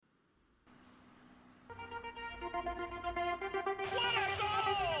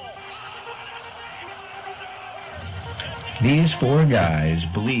These four guys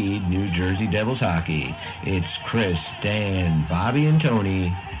bleed New Jersey Devils hockey. It's Chris, Dan, Bobby, and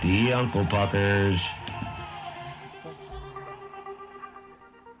Tony, the Uncle Puckers.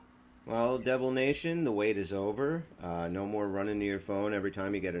 Well, Devil Nation, the wait is over. No more running to your phone every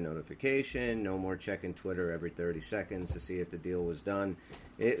time you get a notification. No more checking Twitter every 30 seconds to see if the deal was done.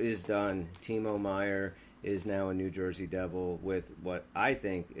 It is done. Timo Meier is now a New Jersey Devil with what I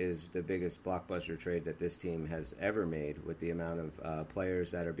think is the biggest blockbuster trade that this team has ever made, with the amount of players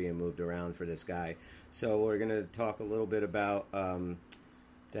that are being moved around for this guy. So we're going to talk a little bit about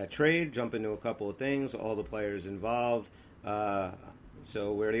that trade, jump into a couple of things, all the players involved.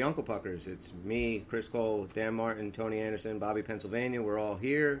 So we're the Uncle Puckers. It's me, Chris Cole, Dan Martin, Tony Anderson, Bobby Pennsylvania. We're all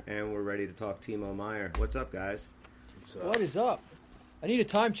here, and we're ready to talk Timo Meier. What's up, guys? What is up? I need a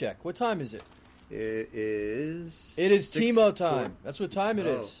time check. What time is it? It is Timo time. That's what time it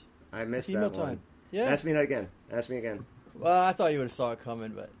is. I missed Timo that time. one. Yeah. Ask me that again. Ask me again. Well, I thought you would have saw it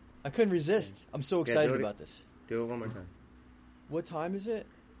coming, but I couldn't resist. I'm so excited about this. Do it one more time. What time is it?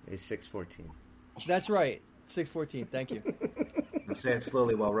 It's 6:14. That's right. 6:14. Thank you. Say it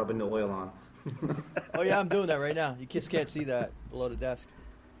slowly while rubbing the oil on. Oh, yeah, I'm doing that right now. You just can't see that below the desk.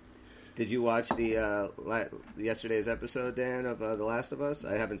 Did you watch the yesterday's episode, Dan, of The Last of Us?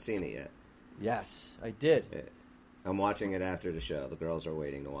 I haven't seen it yet. Yes, I did. I'm watching it after the show. The girls are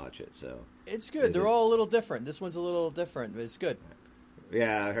waiting to watch it, so it's good. They're all a little different. This one's a little different, but it's good.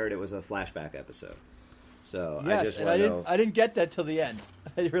 Yeah, I heard it was a flashback episode. So yes, I didn't get that till the end.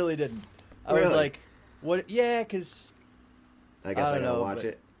 I really didn't. I was like, "What?" Yeah, because I guess I gotta watch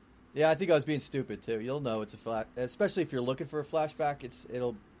it. Yeah, I think I was being stupid too. You'll know it's a flash, especially if you're looking for a flashback.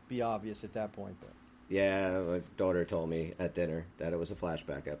 It'll be obvious at that point. But yeah, my daughter told me at dinner that it was a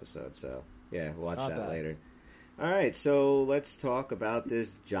flashback episode. So yeah, watch that later. All right, so let's talk about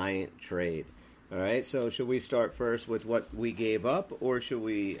this giant trade. All right, so should we start first with what we gave up, or should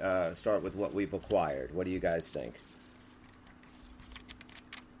we start with what we've acquired? What do you guys think?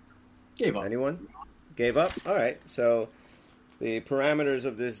 Gave up. Anyone? Gave up? All right, so the parameters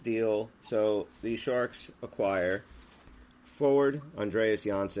of this deal. So the Sharks acquire forward Andreas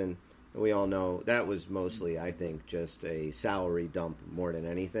Janssen. We all know that was mostly, I think, just a salary dump more than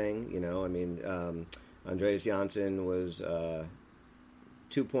anything. You know, I mean, Andreas Janssen was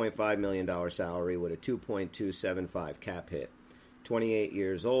 $2.5 million salary with a 2.275 cap hit. 28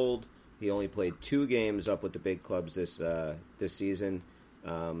 years old. He only played 2 games up with the big clubs this season,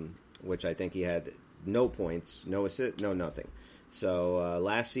 which I think he had no points, no assist, no nothing. So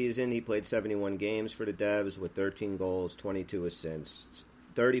last season he played 71 games for the Devs with 13 goals, 22 assists,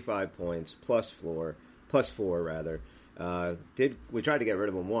 35 points, plus 4 rather. We tried to get rid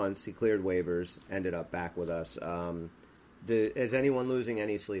of him once. He cleared waivers, ended up back with us. Is anyone losing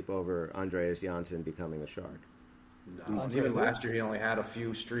any sleep over Andreas Janssen becoming a Shark? No, even last year he only had a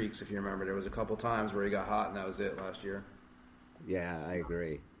few streaks, if you remember. There was a couple times where he got hot, and that was it last year. Yeah, I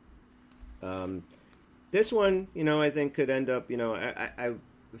agree. This one, I think could end up,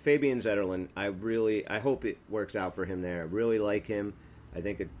 Fabian Zetterlund, I hope it works out for him there. I really like him. I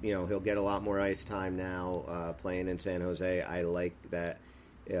think, he'll get a lot more ice time now playing in San Jose. I like that,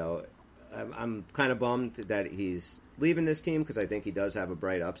 I'm kind of bummed that he's leaving this team because I think he does have a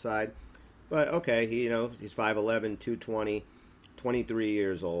bright upside. But, okay, he's 5'11", 220, 23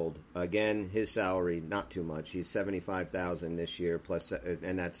 years old. Again, his salary, not too much. He's $75,000 this year, plus,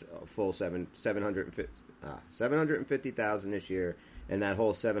 and that's a full $750,000 this year, and that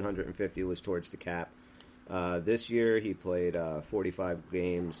whole $750 was towards the cap. This year, he played 45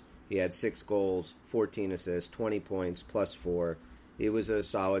 games. He had 6 goals, 14 assists, 20 points, plus 4. He was a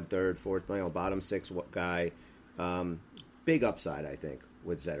solid third, fourth, bottom 6 guy. Big upside, I think,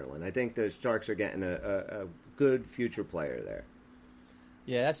 with Zetterlund. I think the Sharks are getting a good future player there.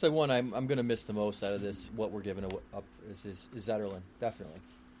 Yeah, that's the one I'm going to miss the most out of this. What we're giving up is Zetterlund, definitely.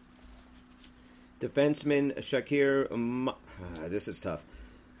 Defenseman Shakir, this is tough.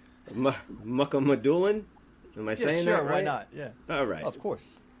 Mukhamadullin? Am I saying that right? Why not? Yeah. All right. Of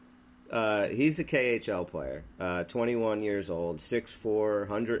course. He's a KHL player, 21 years old, 6'4",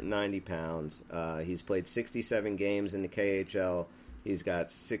 190 pounds. He's played 67 games in the KHL. He's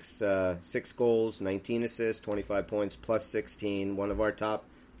got six goals, 19 assists, 25 points, plus 16, one of our top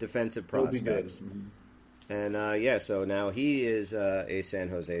defensive prospects. And, so now he is a San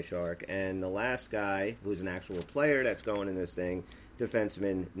Jose Shark. And the last guy, who's an actual player that's going in this thing,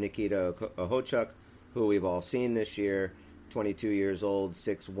 defenseman Nikita Ohochuk, who we've all seen this year, 22 years old,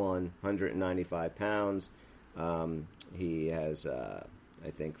 6'1", 195 pounds. He has, I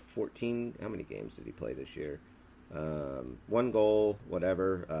think, 14... How many games did he play this year? 1 goal,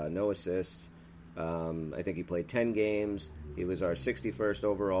 whatever, no assists. I think he played 10 games. He was our 61st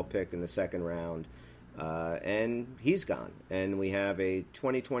overall pick in the second round. And he's gone. And we have a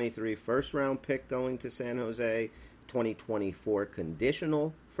 2023 first-round pick going to San Jose, 2024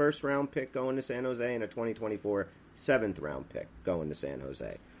 conditional first-round pick going to San Jose, and a 2024 seventh-round pick going to San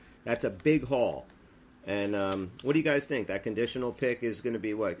Jose. That's a big haul. And what do you guys think? That conditional pick is going to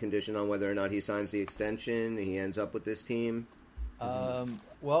be what? Conditioned on whether or not he signs the extension, he ends up with this team?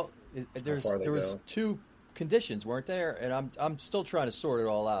 Well, there was 2 conditions, weren't there? And I'm still trying to sort it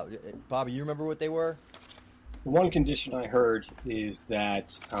all out. Bobby, you remember what they were? The one condition I heard is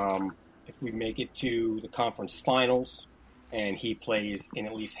that if we make it to the conference finals and he plays in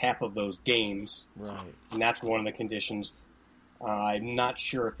at least half of those games, right? And that's one of the conditions. I'm not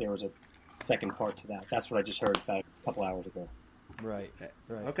sure if there was a second part to that. That's what I just heard about a couple hours ago. Right.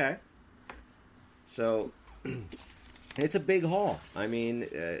 Okay. So it's a big haul. I mean,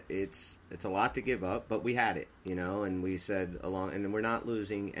 it's a lot to give up, but we had it, and we said and we're not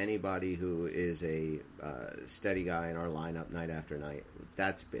losing anybody who is a steady guy in our lineup night after night.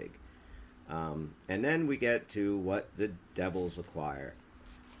 That's big. And then we get to what the Devils acquire.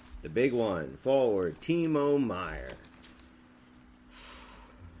 The big one, forward, Timo Meier.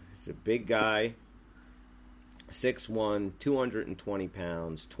 He's a big guy, 6'1", 220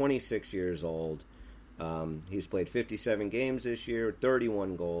 pounds, 26 years old. He's played 57 games this year,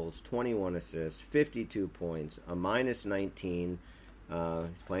 31 goals, 21 assists, 52 points, a -19.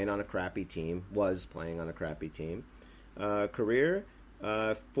 He's playing on a crappy team, was playing on a crappy team. Career,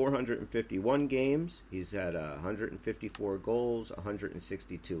 451 games. He's had 154 goals,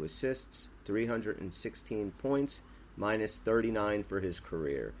 162 assists, 316 points, -39 for his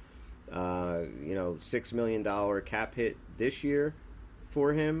career. $6 million cap hit this year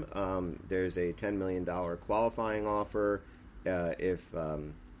for him. There's a $10 million qualifying offer if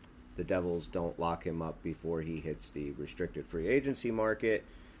the Devils don't lock him up before he hits the restricted free agency market.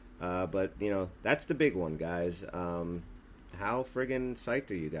 But that's the big one, guys. How friggin'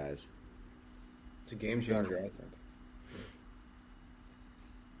 psyched are you guys? It's a game changer, I think.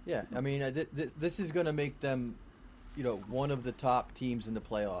 Yeah, I mean, this is going to make them, one of the top teams in the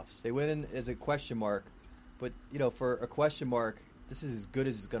playoffs. They went in as a question mark, but, for a question mark, this is as good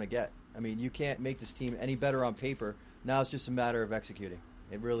as it's going to get. I mean, you can't make this team any better on paper. Now it's just a matter of executing.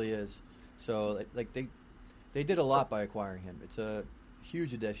 It really is. So, they did a lot by acquiring him. It's a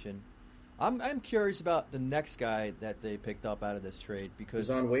huge addition. I'm curious about the next guy that they picked up out of this trade because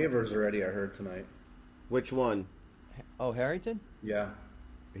he's on waivers already. I heard tonight. Which one? Oh, Harrington? Yeah.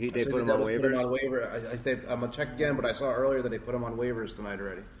 They put him on waivers? I think I'm going to check again, but I saw earlier that they put him on waivers tonight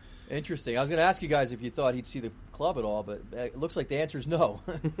already. Interesting. I was going to ask you guys if you thought he'd see the club at all, but it looks like the answer is no.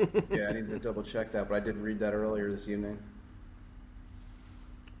 Yeah, I need to double check that, but I did read that earlier this evening.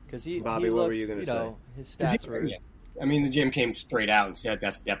 Because Bobby, what were you going to say? His stats were... Yeah. I mean, the gym came straight out and said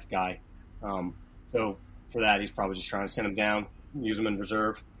that's a depth guy. So for that, he's probably just trying to send him down, use him in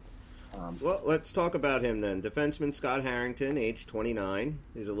reserve. Well, let's talk about him then. Defenseman Scott Harrington, age 29.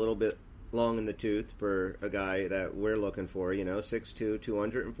 He's a little bit long in the tooth for a guy that we're looking for. 6'2",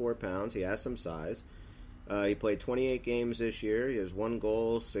 204 pounds. He has some size. He played 28 games this year. He has 1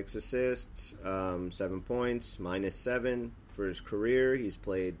 goal, 6 assists, 7 points, -7 for his career. He's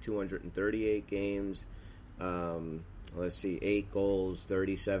played 238 games. 8 goals,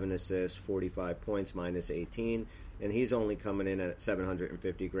 37 assists, 45 points, -18. And he's only coming in at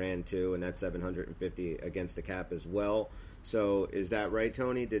 $750,000 too, and that's $750 against the cap as well. So is that right,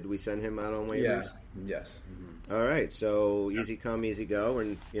 Tony? Did we send him out on waivers? Yeah. Yes. Mm-hmm. All right. So easy come, easy go,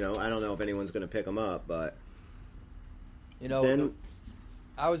 and I don't know if anyone's going to pick him up, but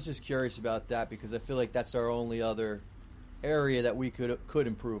I was just curious about that because I feel like that's our only other area that we could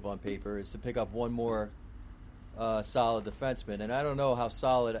improve on paper is to pick up one more solid defenseman, and I don't know how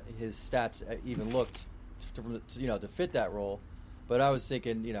solid his stats even looked to fit that role. But I was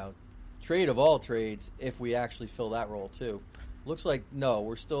thinking, trade of all trades if we actually fill that role too. Looks like no,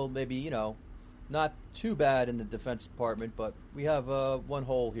 we're still maybe not too bad in the defense department, but we have one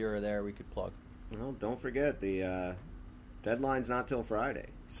hole here or there we could plug. Well, don't forget the deadline's not till Friday,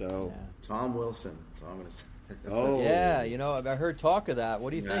 so Tom Wilson. So I'm going to say. Oh yeah, I heard talk of that.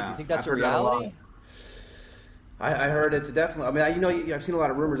 What do you think? Do you think that's a reality? I heard it's definitely. I mean, I've seen a lot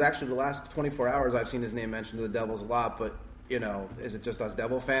of rumors. Actually, the last 24 hours, I've seen his name mentioned to the Devils a lot. But is it just us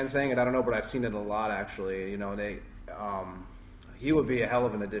Devil fans saying it? I don't know, but I've seen it a lot. Actually, he would be a hell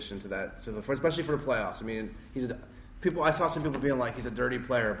of an addition to that, especially for the playoffs. I mean, I saw some people being like he's a dirty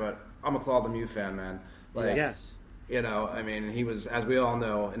player, but I'm a Claude Lemieux fan, man. Yeah. You know, I mean, he was, as we all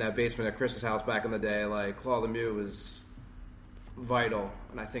know, in that basement at Chris's house back in the day. Like, Claude Lemieux was vital,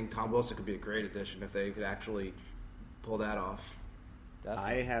 and I think Tom Wilson could be a great addition if they could actually pull that off.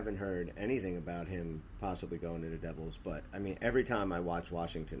 Definitely. I haven't heard anything about him possibly going to the Devils, but I mean, every time I watch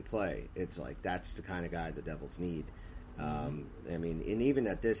Washington play, it's like that's the kind of guy the Devils need. I mean, and even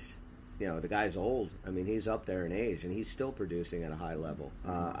at this, you know, the guy's old. I mean, he's up there in age, and he's still producing at a high level.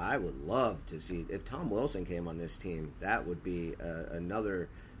 I would love to see if Tom Wilson came on this team. That would be another.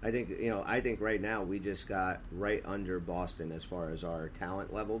 I think right now we just got right under Boston as far as our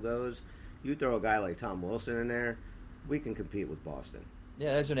talent level goes. You throw a guy like Tom Wilson in there, we can compete with Boston.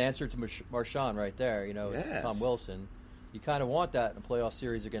 Yeah, there's an answer to Marchand right there. You know, yes. Tom Wilson. You kind of want that in a playoff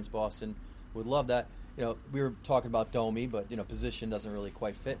series against Boston. Would love that. You know, we were talking about Domi, but you know, position doesn't really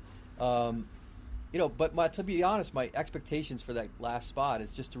quite fit. You know, but to be honest, my expectations for that last spot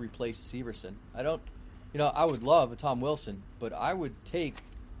is just to replace Severson. I would love a Tom Wilson, but I would take.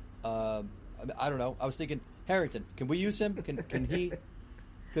 I don't know. I was thinking Harrington. Can we use him? Can he?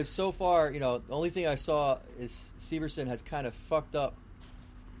 Because so far, you know, the only thing I saw is Severson has kind of fucked up.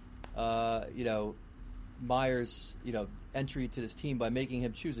 You know, Myers, you know, entry to this team by making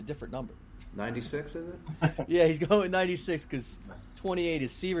him choose a different number. 96, is it? Yeah, he's going 96 because 28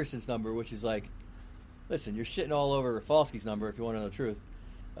 is Severson's number, which is like, listen, you're shitting all over Rafalski's number if you want to know the truth.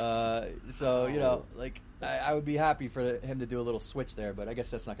 So, you know, like, I would be happy for him to do a little switch there, but I guess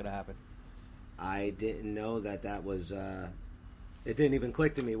that's not going to happen. I didn't know that was, it didn't even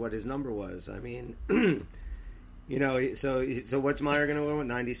click to me what his number was. I mean, you know, so what's Meyer going to go with,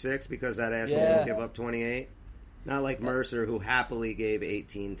 96 because that asshole will give up 28? Not like Mercer, who happily gave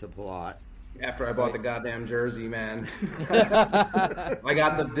 18 to Palat. After I bought the goddamn jersey, man. I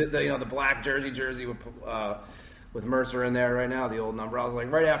got the black jersey with Mercer in there right now, the old number. I was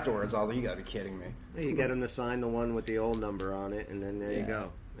like, right afterwards, I was like, you got to be kidding me. Yeah, you get him to sign the one with the old number on it, and then there you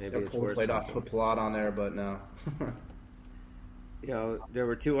go. Maybe it's worth played off to put Palat on there, but no. You know, there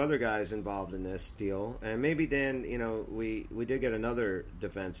were two other guys involved in this deal, and maybe Dan, you know, we did get another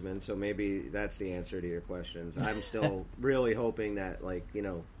defenseman, so maybe that's the answer to your questions. I'm still really hoping that, like, you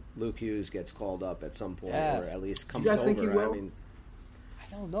know, Luke Hughes gets called up at some point, or at least comes over. Think he will? I mean,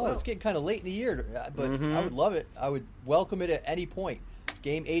 I don't know. It's getting kind of late in the year, but I would love it. I would welcome it at any point.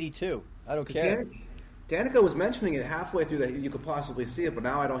 Game 82. I don't care. Danica was mentioning it halfway through that you could possibly see it, but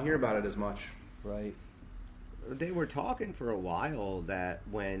now I don't hear about it as much. Right. They were talking for a while that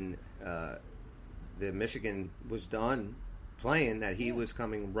when the Michigan was done playing, that he was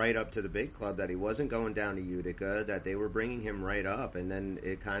coming right up to the big club, that he wasn't going down to Utica, that they were bringing him right up, and then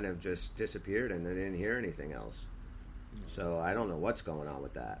it kind of just disappeared, and they didn't hear anything else. So I don't know what's going on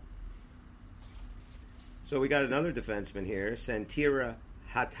with that. So we got another defenseman here, Santira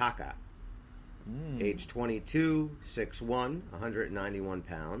Hataka, age 22, 6'1", 191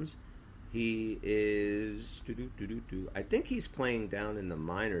 pounds. He is, I think he's playing down in the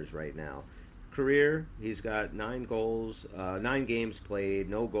minors right now. Career, he's got 9 goals, 9 games played,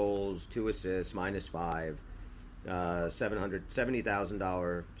 no goals, 2 assists, -5,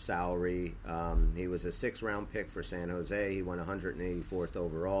 $70,000 salary. He was a 6th-round pick for San Jose. He went 184th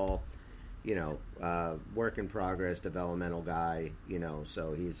overall. You know, work in progress, developmental guy. You know,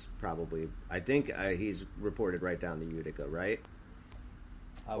 so he's probably, I think he's reported right down to Utica, right?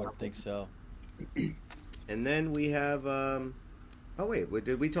 I would think so. And then we have.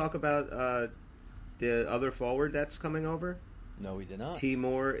 Did we talk about the other forward that's coming over? No, we did not.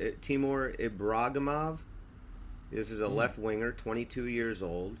 Timur Ibragimov. This is a left winger, 22 years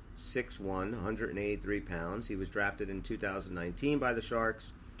old, 6'1", 183 pounds. He was drafted in 2019 by the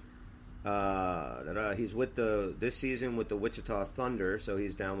Sharks. He's with this season with the Wichita Thunder, so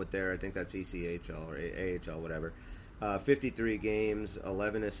he's down with I think that's ECHL or AHL, whatever. 53 games,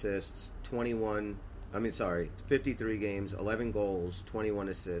 11 assists, 53 games, 11 goals, 21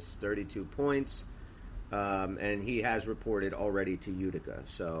 assists, 32 points. And he has reported already to Utica.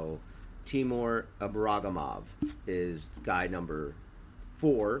 So Timur Ibragimov is guy number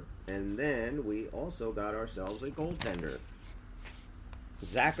 4. And then we also got ourselves a goaltender.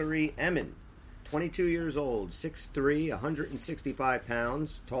 Zachary Emin, 22 years old, 6'3", 165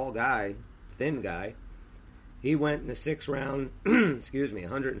 pounds, tall guy, thin guy. He went in the 6th round,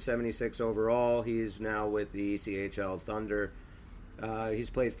 176 overall. He's now with the ECHL Thunder. He's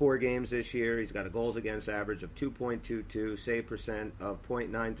played 4 games this year. He's got a goals against average of 2.22, save percent of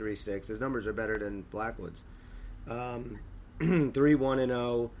 .936. His numbers are better than Blackwood's.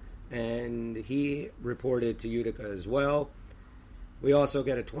 3-1-0, and he reported to Utica as well. We also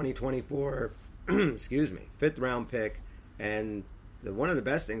get a 2024, 5th round pick, and one of the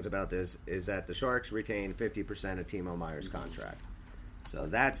best things about this is that the Sharks retain 50% of Timo Meyer's contract. So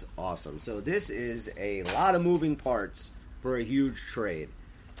that's awesome. So this is a lot of moving parts for a huge trade.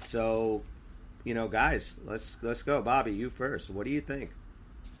 So, guys, let's go. Bobby, you first. What do you think?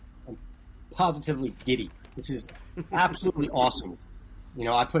 I'm positively giddy. This is absolutely awesome.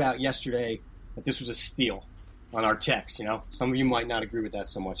 I put out yesterday that this was a steal on our text. Some of you might not agree with that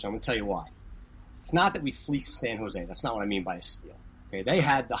so much. I'm going to tell you why. It's not that we fleeced San Jose. That's not what I mean by a steal. Okay, they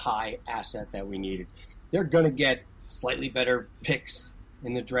had the high asset that we needed. They're going to get slightly better picks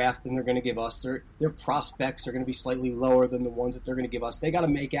in the draft than they're going to give us. Their prospects are going to be slightly lower than the ones that they're going to give us. They got to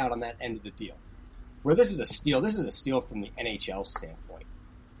make out on that end of the deal. Where this is a steal from the NHL standpoint.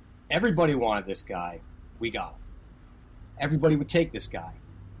 Everybody wanted this guy. We got him. Everybody would take this guy.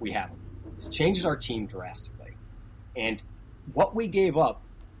 We have him. This changes our team drastically. And what we gave up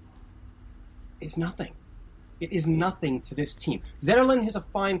is nothing. It is nothing to this team. Zetterlund is a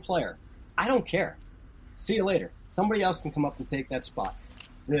fine player. I don't care. See you later. Somebody else can come up and take that spot.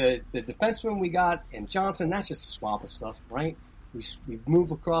 The defenseman we got and Johnson, that's just swap of stuff, right? We've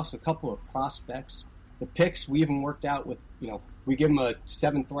moved across a couple of prospects. The picks we even worked out with, we give them a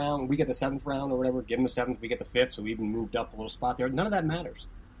 7th round. We get the 7th round or whatever. Give them the 7th. We get the 5th. So we even moved up a little spot there. None of that matters.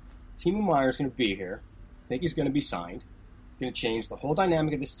 Timo Meier is going to be here. I think he's going to be signed. It's going to change the whole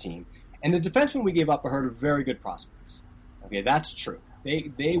dynamic of this team. And the defensemen we gave up, I heard, are very good prospects. Okay, that's true.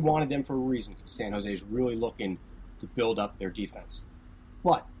 They wanted them for a reason because San Jose is really looking to build up their defense.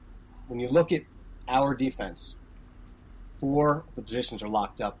 But when you look at our defense, 4 of the positions are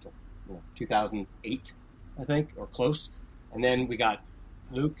locked up to 2008, I think, or close. And then we got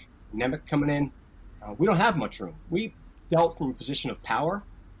Luke, Nemec coming in. We don't have much room. We dealt from a position of power.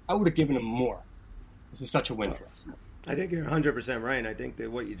 I would have given him more. This is such a win for us. I think you're 100% right. And I think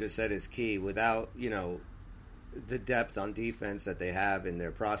that what you just said is key. Without, the depth on defense that they have in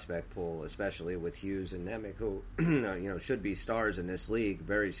their prospect pool, especially with Hughes and Nemec, who, should be stars in this league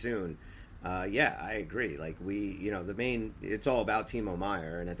very soon. Yeah, I agree. Like it's all about Timo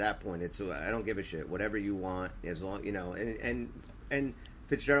Meier. And at that point, I don't give a shit. Whatever you want, as long, and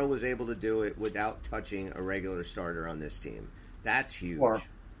Fitzgerald was able to do it without touching a regular starter on this team. That's huge.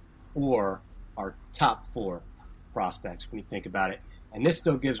 Or our top 4 prospects when you think about it. And this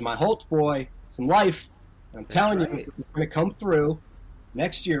still gives my Holtz boy some life. And I'm telling you, it's going to come through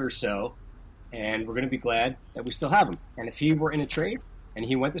next year or so, and we're going to be glad that we still have him. And if he were in a trade and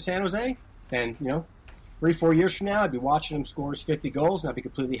he went to San Jose, then, 3-4 years from now, I'd be watching him score his 50 goals, and I'd be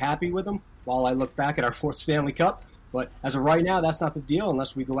completely happy with him while I look back at our 4th Stanley Cup. But as of right now, that's not the deal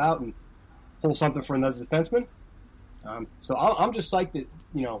unless we go out and pull something for another defenseman. So I'm just psyched that,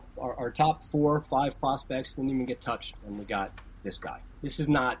 our top 4, 5 prospects didn't even get touched, and we got this guy. This is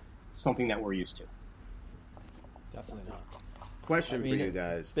not something that we're used to. Definitely not. Question for you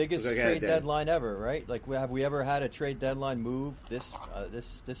guys. Biggest trade deadline ever, right? Like, have we ever had a trade deadline move this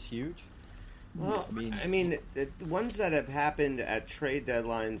huge? Well, I mean, the ones that have happened at trade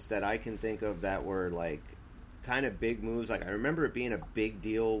deadlines that I can think of that were like kind of big moves. Like, I remember it being a big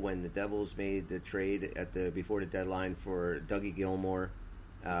deal when the Devils made the trade before the deadline for Dougie Gilmour.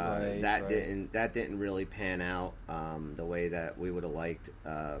 That didn't really pan out the way that we would have liked.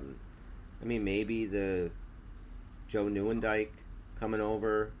 Maybe the Joe Nieuwendyk coming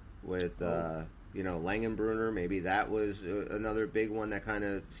over with Langenbrunner. Maybe that was another big one that kind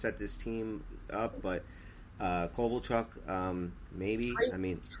of set this team up. But Kovalchuk, maybe.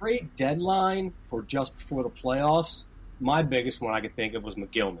 Trade deadline for just before the playoffs. My biggest one I could think of was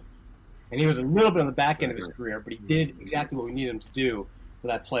McGillman, and he was a little bit on the back end of his career, but he did exactly what we needed him to do for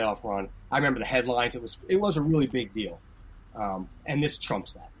that playoff run. I remember the headlines. It was a really big deal, and this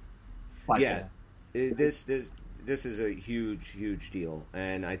trumps that. This is a huge deal,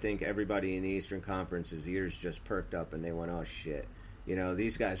 and I think everybody in the Eastern Conference's ears just perked up, and they went, "Oh shit!"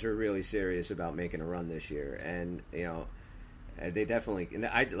 These guys are really serious about making a run this year, and they definitely. And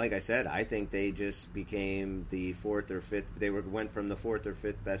like I said, I think they just became the 4th or 5th. They went from the 4th or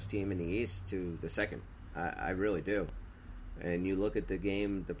 5th best team in the East to the 2nd. I really do. And you look at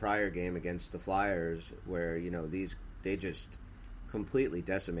the prior game against the Flyers, where they just completely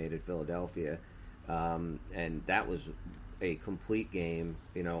decimated Philadelphia. And that was a complete game,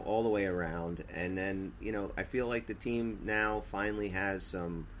 all the way around. And then, I feel like the team now finally has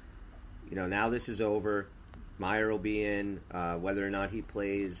some, now this is over. Meier will be in. Whether or not he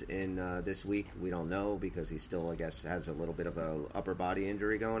plays in this week, we don't know because he still, I guess, has a little bit of a upper body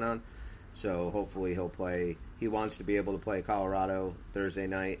injury going on. So hopefully he'll play. He wants to be able to play Colorado Thursday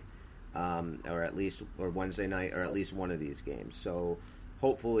night, or Wednesday night, or at least one of these games. So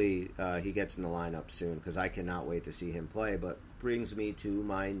hopefully he gets in the lineup soon because I cannot wait to see him play. But brings me to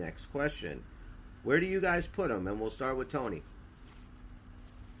my next question. Where do you guys put him? And we'll start with Tony.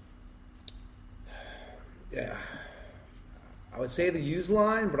 Yeah. I would say the Hughes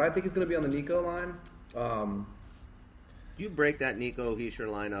line, but I think he's going to be on the Nico line. Do you break that Nico Hischier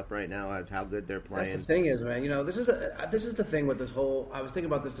lineup right now as how good they're playing? That's the thing is, man. This is the thing with this whole. I was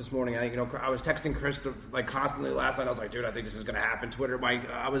thinking about this morning. I was texting Chris constantly last night. I was like, dude, I think this is going to happen. Twitter.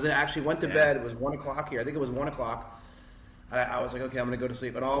 I was actually went to bed. It was 1:00 here. I think it was 1:00. I was like, okay, I'm going to go to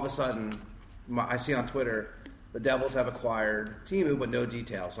sleep. And all of a sudden, I see on Twitter the Devils have acquired Timo, but no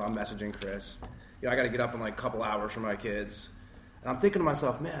details. So I'm messaging Chris. I got to get up in a couple hours for my kids, and I'm thinking to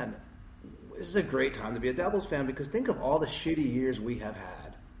myself, man, this is a great time to be a Devils fan because think of all the shitty years we have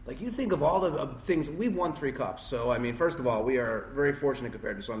had. You think of all the things. We've won 3 cups. So, first of all, we are very fortunate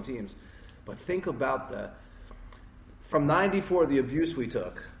compared to some teams. But think about from 94, the abuse we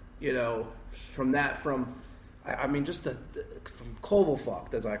took, from Koval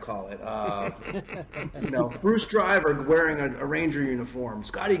fucked, as I call it. Bruce Driver wearing a Ranger uniform,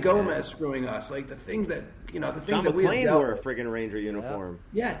 Scotty Gomez screwing us, the things that John McClane wore a friggin' Ranger uniform.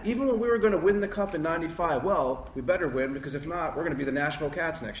 Yeah, even when we were going to win the cup in '95, well, we better win because if not, we're going to be the Nashville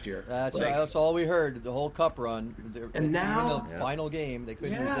Cats next year. That's right. That's all we heard the whole cup run. And now, in the final game, they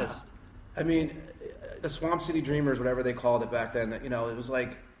couldn't resist. The Swamp City Dreamers, whatever they called it back then, it was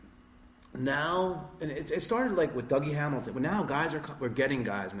now, and it started with Dougie Hamilton, but now we're getting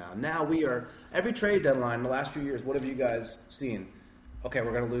guys now. Now we are, every trade deadline in the last few years, what have you guys seen? Okay,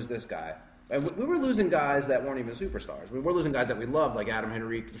 we're going to lose this guy. And we were losing guys that weren't even superstars. We were losing guys that we loved, like Adam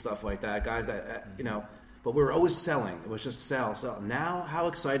Henrique and stuff like that, guys that, but we were always selling. It was just sell. Now, how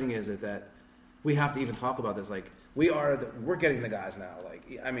exciting is it that we have to even talk about this? We're getting the guys now.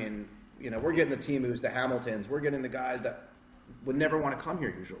 We're getting the Timus, the Hamiltons. We're getting the guys that would never want to come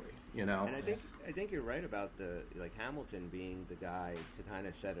here usually. And I think you're right about the Hamilton being the guy to kind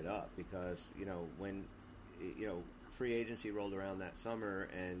of set it up because when free agency rolled around that summer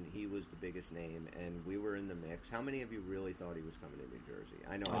and he was the biggest name and we were in the mix. How many of you really thought he was coming to New Jersey?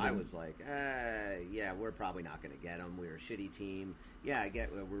 I know I was like, yeah, we're probably not going to get him. We're a shitty team. Yeah, I get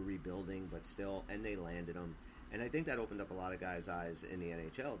we're rebuilding, but still, and they landed him. And I think that opened up a lot of guys' eyes in the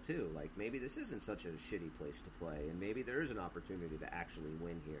NHL too. Maybe this isn't such a shitty place to play, and maybe there is an opportunity to actually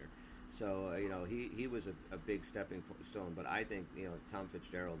win here. So he was a big stepping stone. But I think Tom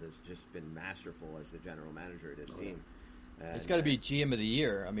Fitzgerald has just been masterful as the general manager of this team. And it's got to be GM of the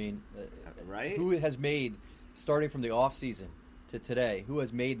year. Right? Who has made, starting from the off season to today, who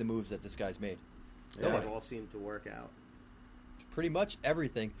has made the moves that this guy's made? Yeah, they all seem to work out. Pretty much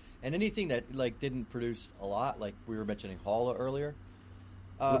everything, and anything that didn't produce a lot, like we were mentioning Haula earlier.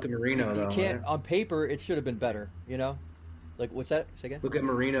 Look at Marino, though. Can't on paper it should have been better. What's that? Say again. Look at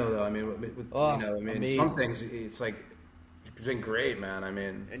Marino, though. Some things it's been great, man.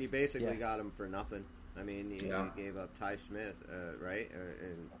 And you basically got him for nothing. You gave up Ty Smith, right?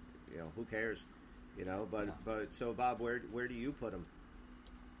 And who cares? But so Bob, where do you put him?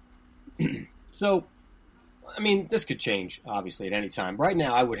 So. This could change, obviously, at any time. Right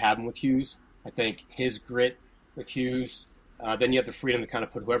now, I would have him with Hughes. I think his grit with Hughes. Then you have the freedom to kind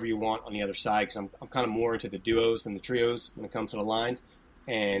of put whoever you want on the other side because I'm kind of more into the duos than the trios when it comes to the lines.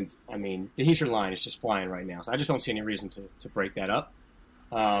 And, the Hischier line is just flying right now. So I just don't see any reason to break that up.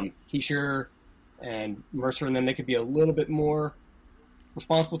 Hischier and Mercer, and then they could be a little bit more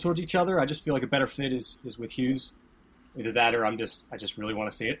responsible towards each other. I just feel like a better fit is with Hughes. Either that or I just really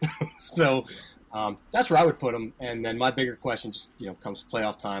want to see it. So... that's where I would put him. And then my bigger question just, comes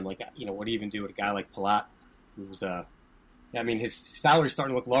playoff time. What do you even do with a guy like Palat, who's, his salary's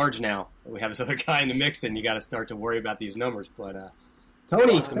starting to look large now. We have this other guy in the mix, and you got to start to worry about these numbers. But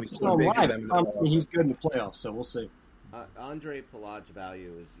Tony, he's good in the playoffs, so we'll see. Andre Palat's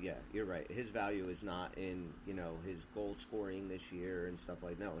value is, you're right. His value is not in, his goal scoring this year and stuff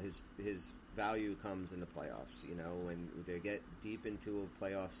like that. No, his value comes in the playoffs, when they get deep into a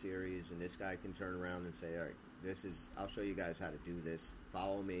playoff series and this guy can turn around and say, all right, I'll show you guys how to do this.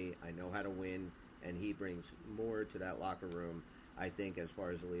 Follow me. I know how to win. And he brings more to that locker room, I think, as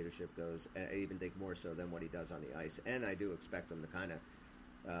far as the leadership goes. I even think more so than what he does on the ice. And I do expect him to kind of,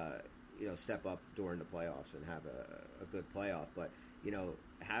 step up during the playoffs and have a good playoff. But,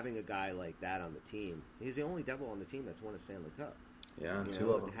 having a guy like that on the team, he's the only Devil on the team that's won a Stanley Cup. Yeah,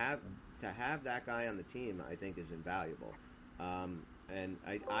 two of them. To have that guy on the team, I think, is invaluable. And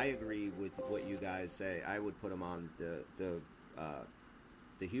I agree with what you guys say. I would put him on the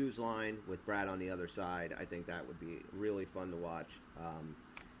Hughes line with Brad on the other side. I think that would be really fun to watch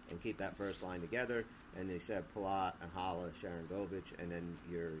and keep that first line together. And they said Palat and Haula, Sharon Govich, and then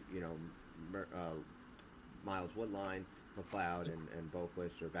your Miles Wood line McLeod and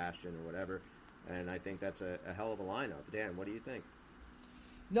Boquist or Bastion or whatever. And I think that's a hell of a lineup. Dan, what do you think?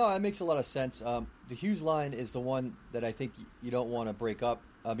 No, that makes a lot of sense. The Hughes line is the one that I think you don't want to break up.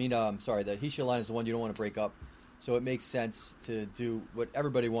 The Hischier line is the one you don't want to break up. So it makes sense to do what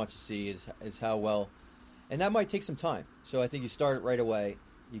everybody wants to see is how well, and that might take some time. So I think you start it right away.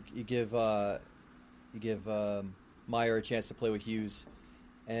 You give Meyer a chance to play with Hughes,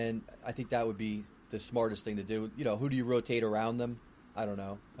 and I think that would be the smartest thing to do. Who do you rotate around them? I don't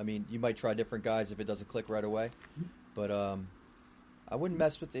know. I mean, you might try different guys if it doesn't click right away, but I wouldn't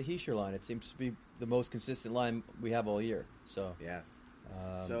mess with the Hischier line. It seems to be the most consistent line we have all year. So yeah.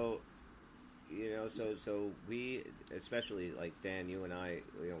 So we, especially like Dan, you and I,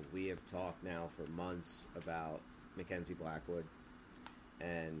 we have talked now for months about Mackenzie Blackwood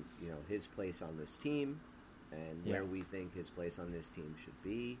and his place on this team and where we think his place on this team should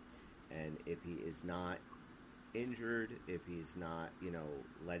be, and if he is not injured, if he's not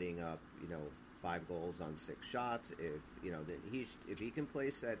letting up 5 goals on 6 shots, if he can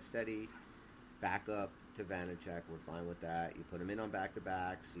place that steady backup to Vanacek, we're fine with that. You put him in on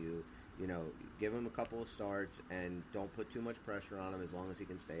back-to-backs, you give him a couple of starts, and don't put too much pressure on him as long as he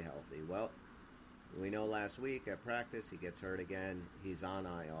can stay healthy. Well, we know last week at practice he gets hurt again. He's on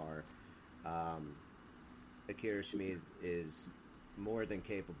IR. Akira Schmid is more than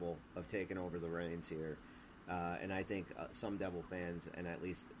capable of taking over the reins here. And I think some Devil fans, and at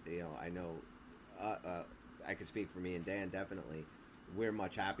least I know I could speak for me and Dan, definitely, we're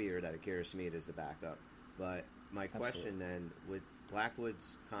much happier that Akira Schmid is the backup. But my question then, with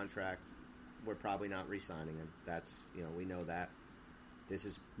Blackwood's contract, we're probably not re-signing him. That's, we know that. This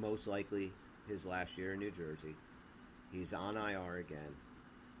is most likely his last year in New Jersey. He's on IR again.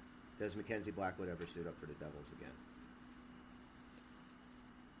 Does Mackenzie Blackwood ever suit up for the Devils again?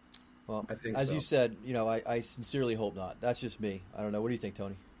 Well, I think as so. you said, I sincerely hope not. That's just me. I don't know. What do you think,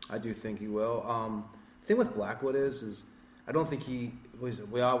 Tony? I do think he will. The thing with Blackwood is I don't think he was.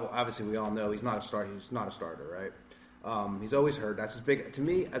 We all know he's not a start. He's not a starter, right? He's always hurt. That's his big. To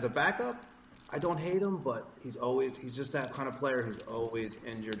me, as a backup, I don't hate him, but he's just that kind of player who's always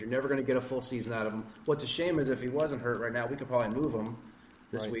injured. You're never going to get a full season out of him. What's a shame is if he wasn't hurt right now, we could probably move him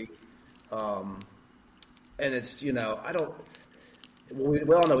this week. And it's I don't. We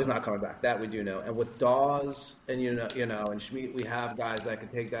all know he's not coming back. That we do know. And with Dawes and and Schmid, we have guys that can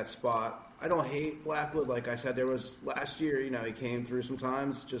take that spot. I don't hate Blackwood. Like I said, there was last year. He came through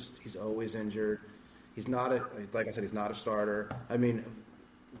sometimes. Just he's always injured. He's not he's not a starter. I mean,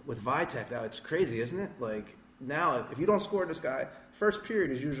 with Vitek now, it's crazy, isn't it? Like now, if you don't score this guy, first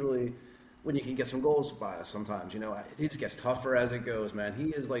period is usually when you can get some goals by us. Sometimes it just gets tougher as it goes. Man,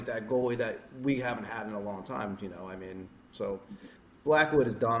 he is like that goalie that we haven't had in a long time. So. Blackwood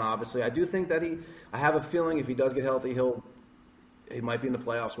is done, obviously. I do think that I have a feeling if he does get healthy, he might be in the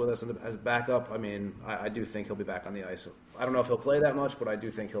playoffs with us as backup. I mean, I do think he'll be back on the ice. I don't know if he'll play that much, but I do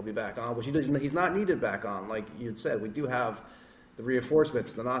think he'll be back on, which he's not needed back on. Like you'd said, we do have the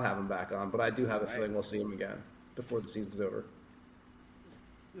reinforcements to not have him back on, but I do have a feeling we'll see him again before the season's over.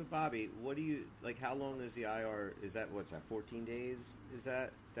 Bobby, what do you like? How long is the IR? Is that 14 days? Is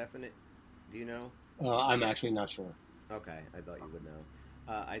that definite? Do you know? I'm actually not sure. Okay, I thought you would know.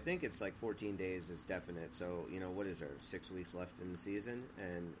 I think it's like 14 days is definite. So, what is there? 6 weeks left in the season?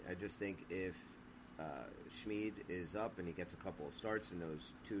 And I just think if Schmid is up and he gets a couple of starts in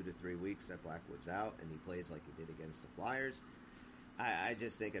those 2 to 3 weeks that Blackwood's out and he plays like he did against the Flyers, I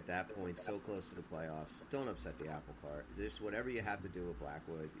just think at that point, so close to the playoffs, don't upset the apple cart. Just whatever you have to do with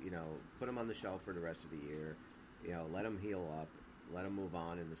Blackwood, put him on the shelf for the rest of the year. Let him heal up. Let him move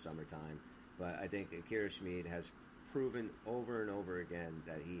on in the summertime. But I think Akira Schmid has proven over and over again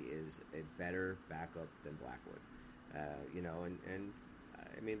that he is a better backup than Blackwood. And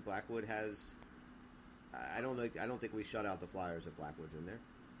I mean Blackwood has. I don't think we shut out the Flyers if Blackwood's in there.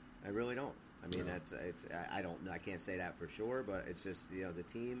 I really don't. I mean I don't. I can't say that for sure, but it's just the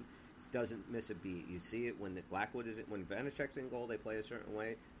team doesn't miss a beat. You see it when when Vanacek's in goal, they play a certain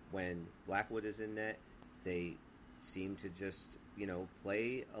way. When Blackwood is in net, they seem to just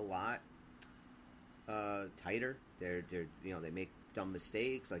play a lot tighter. They make dumb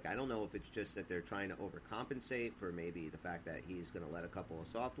mistakes. Like I don't know if it's just that they're trying to overcompensate for maybe the fact that he's going to let a couple of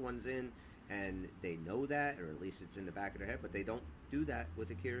soft ones in, and they know that, or at least it's in the back of their head. But they don't do that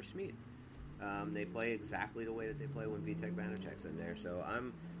with Akira Schmid. They play exactly the way that they play when Vitek Vanacek's in there. So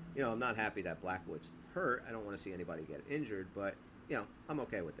I'm not happy that Blackwood's hurt. I don't want to see anybody get injured, but I'm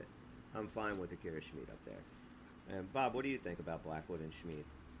okay with it. I'm fine with Akira Schmid up there. And Bob, what do you think about Blackwood and Schmid?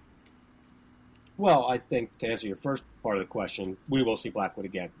 Well, I think to answer your first part of the question, we will see Blackwood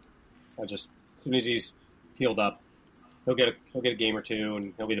again. As soon as he's healed up, he'll get a game or two,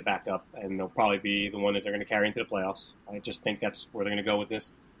 and he'll be the backup, and he'll probably be the one that they're going to carry into the playoffs. I just think that's where they're going to go with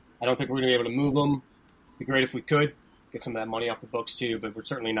this. I don't think we're going to be able to move him. It'd be great if we could get some of that money off the books too, but we're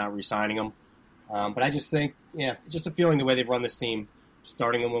certainly not re-signing him. But I just think, it's just a feeling the way they've run this team,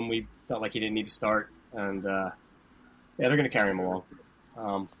 starting him when we felt like he didn't need to start, and they're going to carry him along.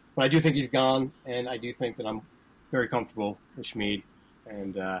 But I do think he's gone, and I do think that I'm very comfortable with Schmid.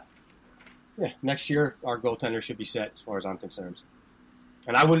 And next year our goaltender should be set as far as I'm concerned.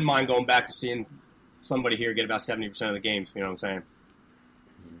 And I wouldn't mind going back to seeing somebody here get about 70% of the games. You know what I'm saying?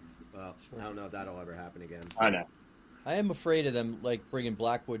 Well, I don't know if that'll ever happen again. I know. I am afraid of them, like, bringing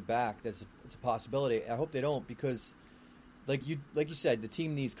Blackwood back. It's a possibility. I hope they don't, because, like you said, the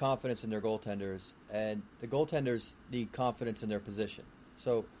team needs confidence in their goaltenders, and the goaltenders need confidence in their position.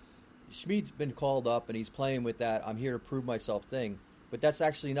 So Schmid's been called up, and he's playing with that I'm here to prove myself thing, but that's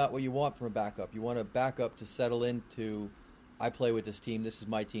actually not what you want from a backup. You want a backup to settle into, I play with this team, this is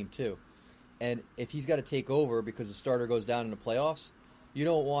my team too. And if he's got to take over because the starter goes down in the playoffs, you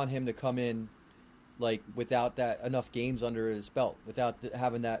don't want him to come in like without that enough games under his belt, without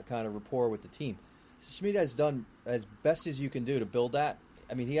having that kind of rapport with the team. Schmid has done as best as you can do to build that.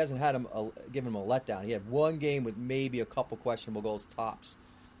 I mean, he hasn't had given him a letdown. He had one game with maybe a couple questionable goals tops,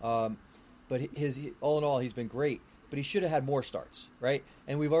 but all in all, he's been great. But he should have had more starts, right?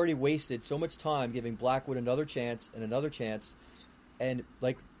 And we've already wasted so much time giving Blackwood another chance and another chance. And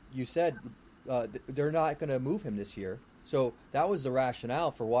like you said, they're not going to move him this year. So that was the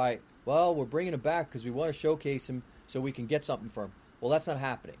rationale for why. Well, we're bringing him back because we want to showcase him so we can get something from him. Well, that's not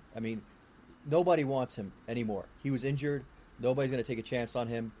happening. I mean, nobody wants him anymore. He was injured. Nobody's going to take a chance on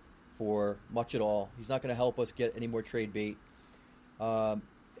him for much at all. He's not going to help us get any more trade bait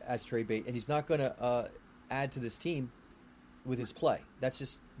as trade bait, and he's not going to add to this team with his play. That's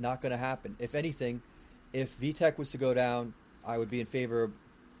just not going to happen. If anything, if Vitek was to go down, I would be in favor of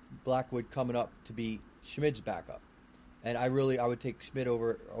Blackwood coming up to be Schmid's backup. And I would take Schmid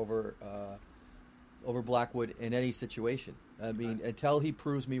over Blackwood in any situation. I mean, until he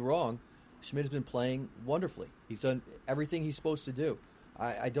proves me wrong, Schmid's been playing wonderfully. He's done everything he's supposed to do.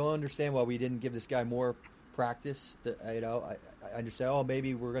 I don't understand why we didn't give this guy more practice. I understand,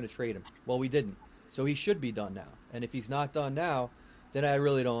 maybe we're going to trade him. Well, we didn't. So he should be done now. And if he's not done now, then I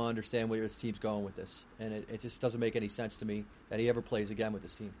really don't understand where this team's going with this. And it just doesn't make any sense to me that he ever plays again with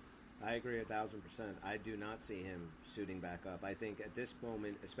this team. I agree 1,000%. I do not see him suiting back up. I think at this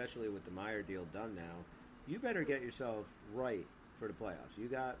moment, especially with the Meyer deal done now, you better get yourself right for the playoffs. You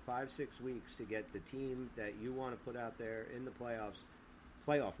got 5-6 weeks to get the team that you want to put out there in the playoffs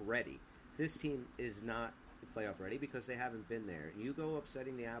playoff ready. This team is not playoff ready because they haven't been there. You go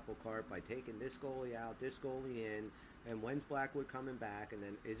upsetting the apple cart by taking this goalie out, this goalie in, and when's Blackwood coming back? And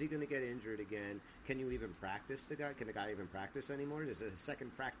then is he going to get injured again? Can you even practice the guy? Can the guy even practice anymore? This is the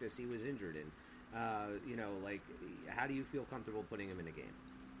second practice he was injured in. How do you feel comfortable putting him in a game?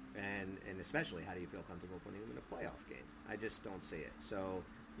 And especially, how do you feel comfortable putting him in a playoff game? I just don't see it. So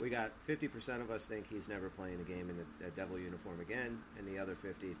we got 50% of us think he's never playing a game in a Devil uniform again, and the other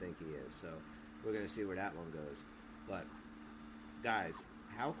 50 think he is. So we're going to see where that one goes. But, guys,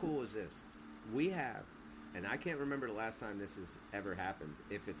 how cool is this? We have, and I can't remember the last time this has ever happened,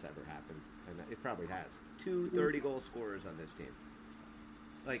 if it's ever happened, and it probably has, 2 30-goal scorers on this team.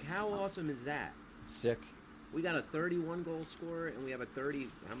 Like, how awesome is that? Sick. We got a 31-goal scorer, and we have a 30.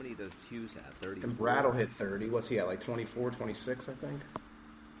 How many does Hughes have? 34. And Brad will hit 30. What's he at? Like 24, 26, I think.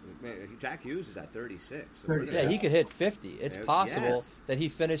 Jack Hughes is at 36. So 36. Yeah, he could hit 50. It's possible yes. that he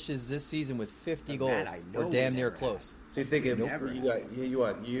finishes this season with 50 And goals, that I know or damn we near never close. So you think you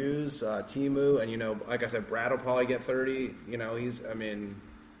got Hughes, Timo, and like I said, Brad will probably get 30. Well, He's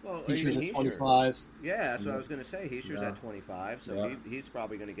even at 25. Yeah, that's what I was going to say. Heischer's at 25, so Yeah. he's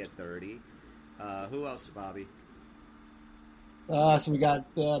probably going to get 30. Who else, Bobby? So we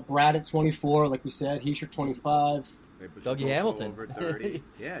got Brad at 24, like we said. Heischer 25. Dougie Hamilton. Over 30.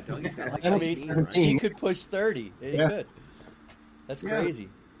 Yeah, Dougie's got like I don't 19, mean- right? He could push 30. He Yeah. could. That's Yeah. crazy.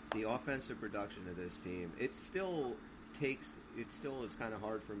 The offensive production of this team, it still is kind of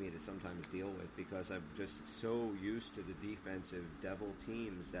hard for me to sometimes deal with because I'm just so used to the defensive Devil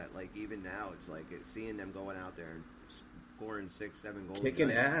teams that, like, even now it's like seeing them going out there and scoring 6-7 goals. Kicking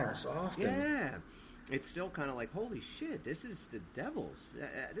ass often. Yeah. It's still kind of like, holy shit, this is the Devils.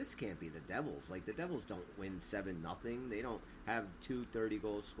 This can't be the Devils. Like, the Devils don't win 7-0. They don't have 2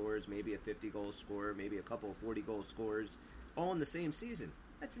 30-goal scorers, maybe a 50-goal scorer, maybe a couple of 40-goal scorers, all in the same season.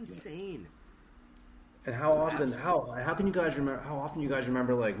 That's insane. And how often? How can you guys remember? How often you guys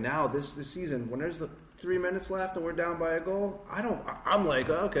remember? Like now, this season, when there's 3 minutes left and we're down by a goal, I'm like,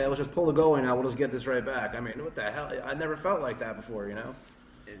 okay, let's just pull the goalie now. We'll just get this right back. I mean, what the hell? I never felt like that before. You know?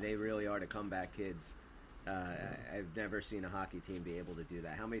 They really are the comeback kids. I've never seen a hockey team be able to do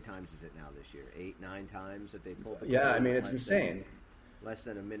that. How many times is it now this year? 8, 9 times that they pulled the goal? Yeah, I mean, it's insane. Less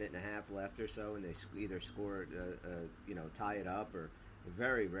than a minute and a half left or so, and they either score, tie it up, or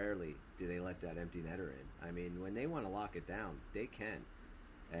very rarely do they let that empty netter in. I mean, when they want to lock it down, they can.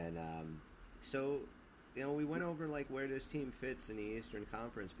 And so, we went over like where this team fits in the Eastern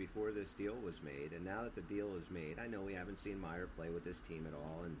Conference before this deal was made, and now that the deal is made, I know we haven't seen Meyer play with this team at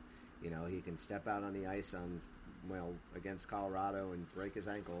all, and he can step out on the ice against Colorado and break his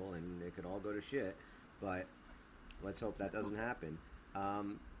ankle, and it could all go to shit. But let's hope that doesn't happen.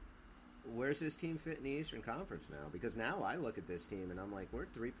 Where's this team fit in the Eastern Conference now? Because now I look at this team and I'm like, we're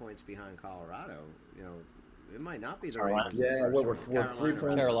 3 points behind Colorado. It might not be the Rangers. Yeah, we're 3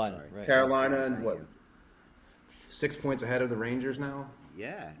 points. Carolina, right? Carolina, and what? 6 points ahead of the Rangers now.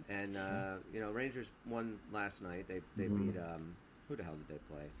 Yeah, and Rangers won last night. They beat who the hell did they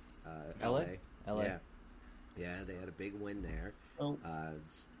play? LA. Yeah, they had a big win there. Oh.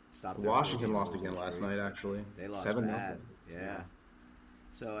 Washington lost again last night. Actually, they lost 7-0. bad. Yeah.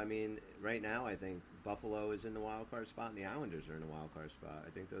 So I mean, right now I think Buffalo is in the wild card spot, and the Islanders are in the wild card spot. I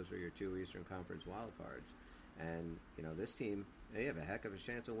think those are your 2 Eastern Conference wild cards. And this team, they have a heck of a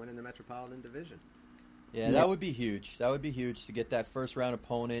chance of winning the Metropolitan Division. Yeah, that would be huge. That would be huge to get that first round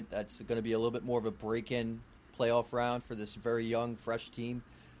opponent. That's going to be a little bit more of a break-in playoff round for this very young, fresh team.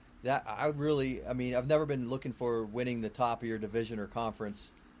 I've never been looking for winning the top of your division or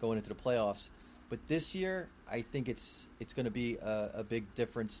conference going into the playoffs. But this year, I think it's going to be a big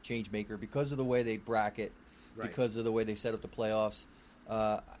difference, change maker, because of the way they bracket, right, because of the way they set up the playoffs.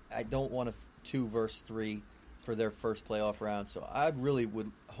 I don't want a 2 versus 3 for their first playoff round. So I really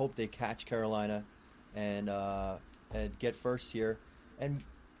would hope they catch Carolina and get first here and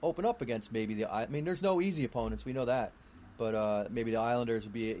open up against maybe there's no easy opponents, we know that, but maybe the Islanders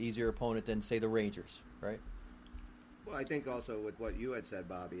would be an easier opponent than, say, the Rangers, right? Well, I think also with what you had said,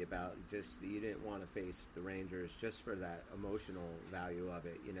 Bobby, about just you didn't want to face the Rangers just for that emotional value of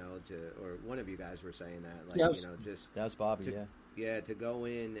it, or one of you guys were saying that, that was Bobby, yeah, to go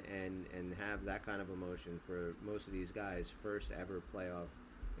in and have that kind of emotion for most of these guys' first ever playoff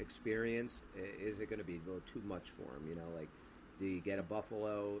experience. Is it going to be a little too much for them? Do you get a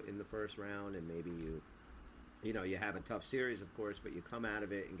Buffalo in the first round, and maybe you have a tough series, of course, but you come out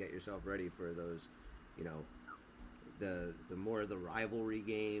of it and get yourself ready for those, the more of the rivalry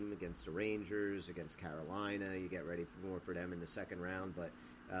game against the Rangers, against Carolina. You get ready for them in the second round. But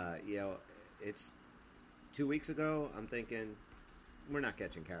it's 2 weeks ago. I'm thinking we're not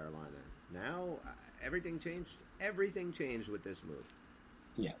catching Carolina. Now everything changed. Everything changed with this move.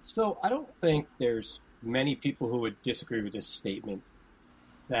 Yeah. So I don't think there's many people who would disagree with this statement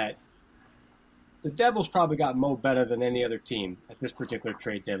that the Devils probably got Mo better than any other team at this particular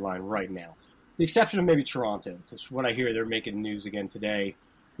trade deadline right now. The exception of maybe Toronto, because what I hear, they're making news again today.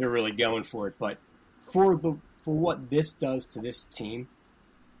 They're really going for it. But for what this does to this team,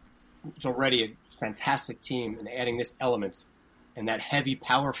 it's already a fantastic team, and adding this element and that heavy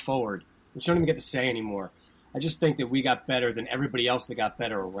power forward, which you don't even get to say anymore. I just think that we got better than everybody else that got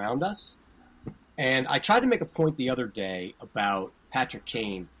better around us. And I tried to make a point the other day about Patrick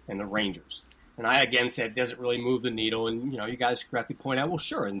Kane and the Rangers. And I, again, said, does it really move the needle? And, you guys correctly point out, well,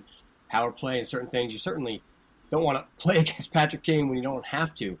 sure, and power play and certain things, you certainly don't want to play against Patrick Kane when you don't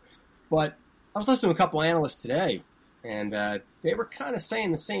have to. But I was listening to a couple analysts today, and they were kind of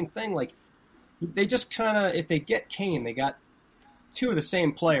saying the same thing. Like, they just kind of, if they get Kane, they got 2 of the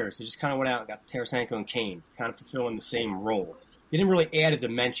same players. They just kind of went out and got Tarasenko and Kane, kind of fulfilling the same role. They didn't really add a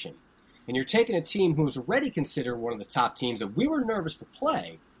dimension. And you're taking a team who was already considered one of the top teams that we were nervous to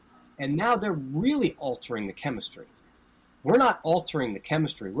play, and now they're really altering the chemistry. We're not altering the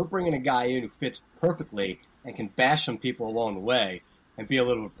chemistry. We're bringing a guy in who fits perfectly and can bash some people along the way and be a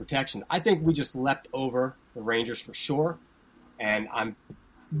little bit of protection. I think we just leapt over the Rangers for sure, and I'm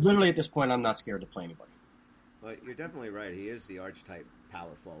literally at this point, I'm not scared to play anybody. Well, you're definitely right. He is the archetype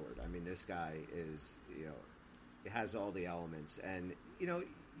power forward. I mean, this guy is, has all the elements. And,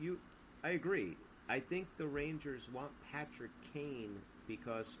 I agree. I think the Rangers want Patrick Kane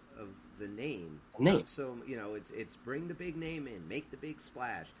because of the name. So, it's bring the big name in, make the big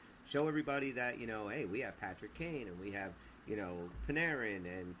splash, show everybody that, hey, we have Patrick Kane and we have, Panarin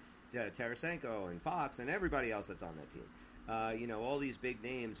and Tarasenko and Fox and everybody else that's on that team. All these big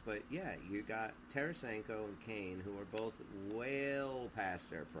names, but yeah, you got Tarasenko and Kane, who are both well past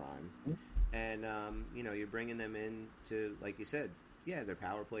their prime. And you're bringing them in to, like you said, yeah, their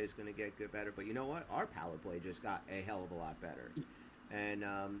power play is going to get good better. But you know what? Our power play just got a hell of a lot better. And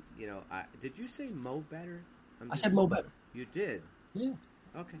did you say Mo better? I said Mo better. You did. Yeah.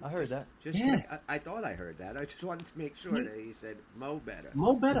 Okay. I heard that. I thought I heard that. I just wanted to make sure that he said Mo better.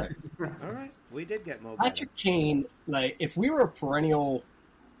 Mo better. All right. We did get Mo better. Patrick Kane, like, if we were a perennial,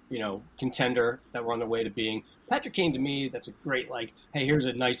 contender that we're on the way to being, Patrick Kane, to me, that's a great, like, hey, here's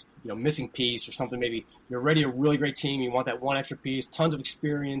a nice, missing piece or something. Maybe you're already a really great team. You want that one extra piece, tons of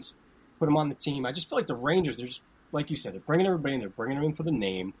experience, put him on the team. I just feel like the Rangers, they're just, like you said, they're bringing everybody in. They're bringing them in for the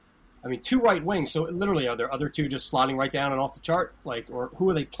name. I mean, 2 right wings. So literally, are there other 2 just sliding right down and off the chart? Like, or who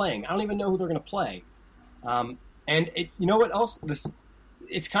are they playing? I don't even know who they're going to play. You know what else?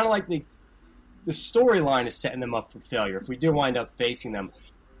 It's kind of like the storyline is setting them up for failure. If we do wind up facing them,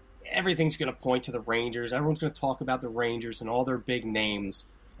 everything's going to point to the Rangers. Everyone's going to talk about the Rangers and all their big names,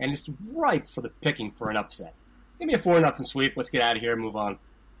 and it's ripe for the picking for an upset. Give me a 4-0 sweep. Let's get out of here and move on.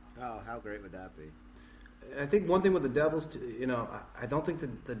 Oh, how great would that be? I think one thing with the Devils, I don't think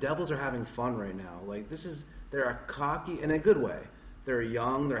the Devils are having fun right now. Like, they're a cocky, in a good way. They're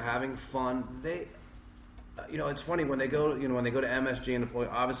young. They're having fun. It's funny when they go, when they go to MSG and play.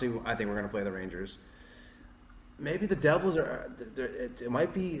 Obviously, I think we're going to play the Rangers. Maybe the Devils are. It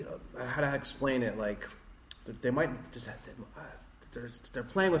might be how to explain it. Like, they might just. They're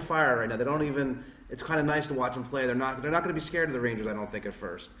playing with fire right now. They don't even. It's kind of nice to watch them play. They're not going to be scared of the Rangers. I don't think at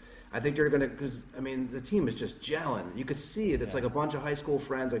first. I think they're going to, because, the team is just gelling. You could see it. It's like a bunch of high school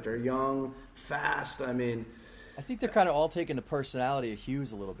friends. Like, they're young, fast. I think they're kind of all taking the personality of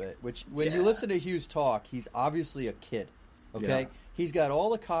Hughes a little bit, which when you listen to Hughes talk, he's obviously a kid, okay? Yeah. He's got all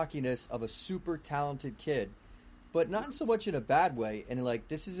the cockiness of a super talented kid, but not so much in a bad way. And, like,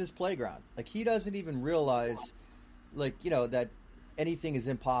 this is his playground. Like, he doesn't even realize, that anything is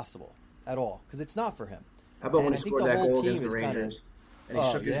impossible at all, because it's not for him. How about when he scored that goal against the Rangers? And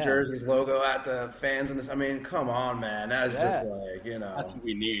he shook his jersey's logo at the fans. Come on, man. That's just like, That's what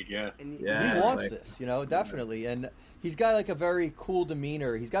we need, And he wants this, definitely. And he's got, like, a very cool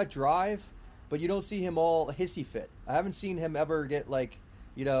demeanor. He's got drive, but you don't see him all hissy fit. I haven't seen him ever get, like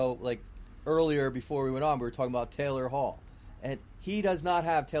earlier before we went on, we were talking about Taylor Hall. And he does not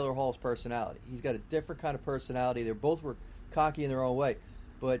have Taylor Hall's personality. He's got a different kind of personality. They both were cocky in their own way.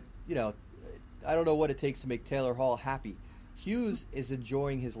 But, I don't know what it takes to make Taylor Hall happy. Hughes is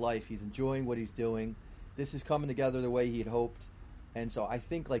enjoying his life. He's enjoying what he's doing. This is coming together the way he had hoped. And so I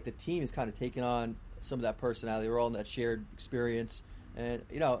think, like, the team is kind of taking on some of that personality. We're all in that shared experience. And,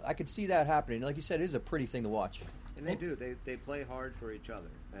 I could see that happening. Like you said, it is a pretty thing to watch. And they do. They play hard for each other.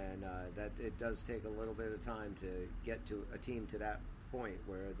 And that it does take a little bit of time to get to a team to that point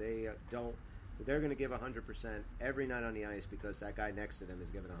where they're going to give 100% every night on the ice because that guy next to them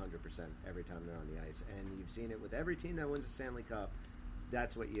is giving 100% every time they're on the ice. And you've seen it with every team that wins the Stanley Cup.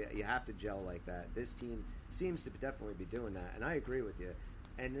 That's what you have to gel like that. This team seems to definitely be doing that, and I agree with you.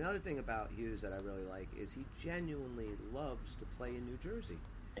 And another thing about Hughes that I really like is he genuinely loves to play in New Jersey.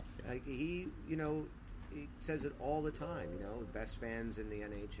 Like, he says it all the time. Best fans in the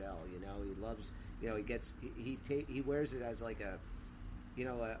NHL. He loves. He wears it as like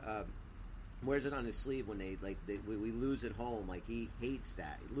wears it on his sleeve when we lose at home. Like, he hates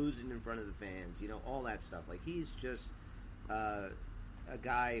that. Losing in front of the fans, all that stuff. Like, he's just a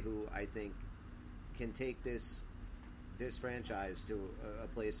guy who I think can take this franchise to a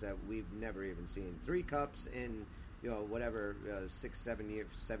place that we've never even seen. 3 cups in, 7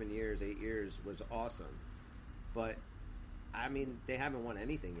 years, 8 years was awesome. But, they haven't won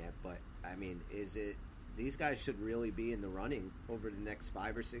anything yet. But, is it... These guys should really be in the running over the next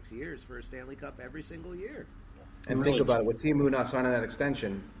 5 or 6 years for a Stanley Cup every single year. And think about it, with Timo not signing that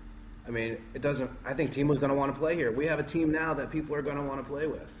extension, it doesn't. I think Timo's going to want to play here. We have a team now that people are going to want to play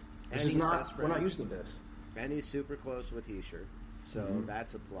with. We're not used to this. And he's super close with Hischier, so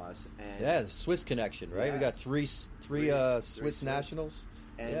that's a plus. And the Swiss connection, right? Yes. We got three Swiss nationals.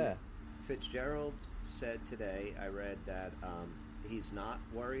 And Fitzgerald said today, I read that he's not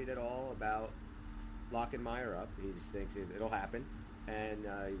worried at all about locking Meyer up. He just thinks it'll happen. And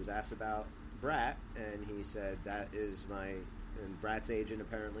he was asked about Bratt, and he said and Bratt's agent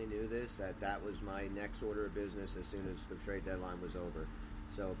apparently knew this, that was my next order of business as soon as the trade deadline was over.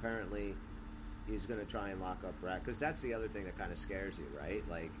 So apparently he's going to try and lock up Bratt, because that's the other thing that kind of scares you, right?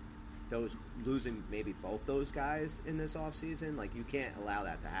 Like, losing maybe both those guys in this offseason, like, you can't allow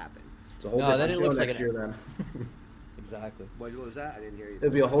that to happen. It's a whole different show next year then. Exactly. What was that? I didn't hear you. It'll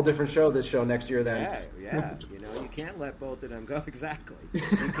be a whole different show this show next year then. Yeah. You can't let both of them go. Exactly. You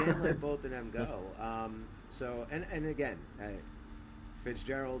can't let both of them go. And again,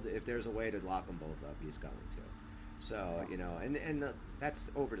 Fitzgerald, if there's a way to lock them both up, he's going to. So,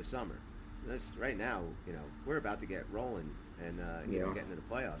 that's over the summer. That's right now, we're about to get rolling and, getting into the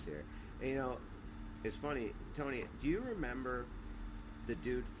playoffs here. And, it's funny, Tony, do you remember the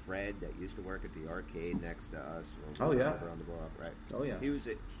dude Fred that used to work at the arcade next to us? Oh, yeah. Over on the blow-up, right? Oh, yeah. He was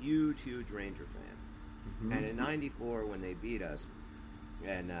a huge, huge Ranger fan. Mm-hmm. And in '94, when they beat us,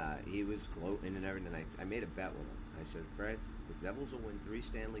 and he was gloating and everything, I made a bet with him. I said, Fred, the Devils will win 3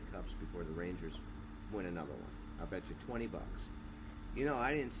 Stanley Cups before the Rangers win another one. I'll bet you $20.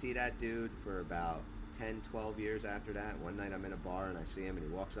 I didn't see that dude for about 10, 12 years after that. One night I'm in a bar and I see him and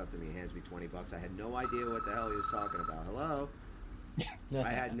he walks up to me and hands me $20. I had no idea what the hell he was talking about. Hello?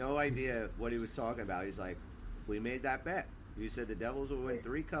 I had no idea what he was talking about. He's like, we made that bet. You said the Devils will win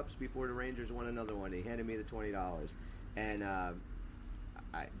 3 cups before the Rangers won another one. He handed me the $20. And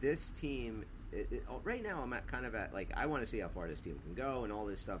this team, right now I'm kind of at, I want to see how far this team can go and all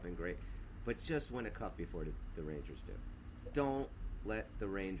this stuff and great. But just win a cup before the Rangers do. Don't let the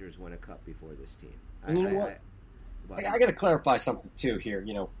Rangers win a cup before this team. And you know what? I got to clarify something, too, here.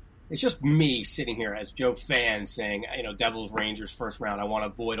 It's just me sitting here as Joe fan saying, Devils, Rangers, first round. I want to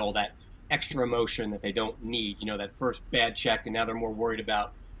avoid all that extra emotion that they don't need. That first bad check, and now they're more worried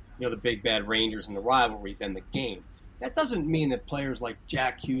about, the big bad Rangers and the rivalry than the game. That doesn't mean that players like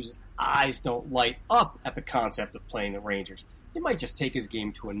Jack Hughes' eyes don't light up at the concept of playing the Rangers. He might just take his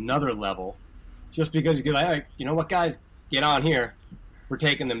game to another level just because he's like, all right, you know what, guys, get on here. We're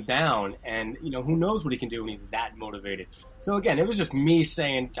taking them down. And, who knows what he can do when he's that motivated. So, again, it was just me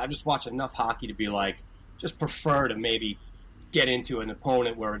saying I've just watched enough hockey to be like, just prefer to maybe get into an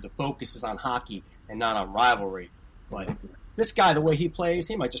opponent where the focus is on hockey and not on rivalry. But this guy, the way he plays,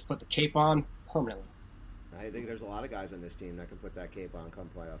 he might just put the cape on permanently. I think there's a lot of guys on this team that can put that cape on come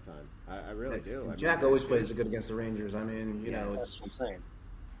playoff time. I really do. Jack always plays good against the Rangers. I mean, that's what I'm saying.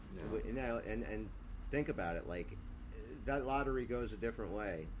 And think about it. That lottery goes a different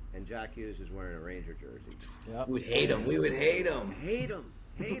way, and Jack Hughes is wearing a Ranger jersey. Yep. We would hate him. Hate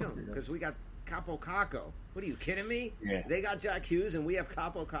him, because we got Capo Caco. What are you kidding me? Yeah. They got Jack Hughes, and we have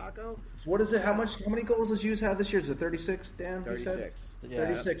Capo Caco. What is it? How many goals does Hughes have this year? Is it 36, Dan? 36. Yeah.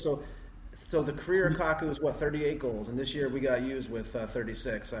 36. So the career Kaku is 38 goals, and this year we got used with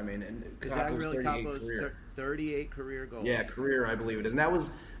 36. I mean, and is that really Capo's 38 career goals? Yeah, career, I believe it is. And that was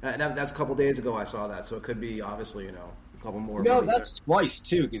that's a couple days ago I saw that, so it could be obviously a couple more. No, that's twice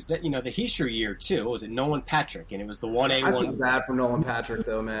too, because the Heischer year too. What was it Nolan Patrick, and it was the 1A1. I feel bad for Nolan Patrick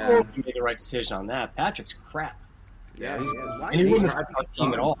though, man. He made the right decision on that. Patrick's crap. Yeah, and he wouldn't have touched the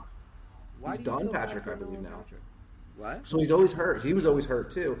team at all. He's done, Patrick, I believe now. Patrick? What? So he's always hurt. He was always hurt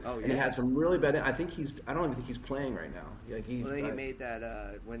too. Oh, yeah. And he had some really bad. I don't even think he's playing right now. He made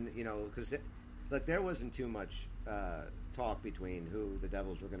that when because there wasn't too much talk between who the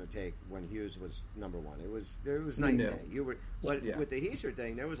Devils were going to take when Hughes was number one. It was night and day. With the Heischer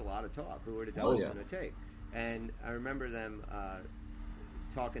thing, there was a lot of talk. Who were the Devils going to take? And I remember them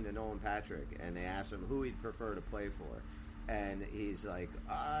talking to Nolan Patrick, and they asked him who he'd prefer to play for. And he's like,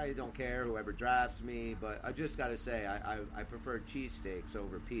 I don't care whoever drafts me, but I just got to say, I prefer cheesesteaks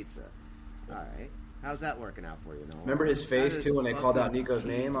over pizza. All right. How's that working out for you, Nolan? Remember his face, too, when they called out Nico's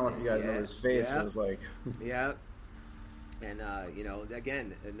name? I don't know if you guys remember his face. It was like... Yeah. And,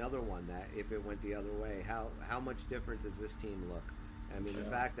 again, another one that if it went the other way, how much different does this team look? I mean, the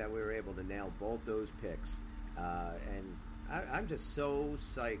fact that we were able to nail both those picks, and I'm just so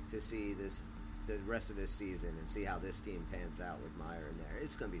psyched to see the rest of this season and see how this team pans out with Meyer in there.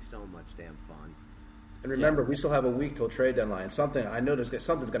 It's going to be so much damn fun. And remember, we still have a week till trade deadline. I know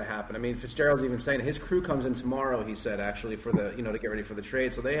something's going to happen. I mean, Fitzgerald's even saying his crew comes in tomorrow. He said actually for the to get ready for the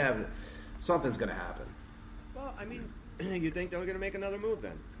trade. So something's going to happen. Well, I mean, you think they're going to make another move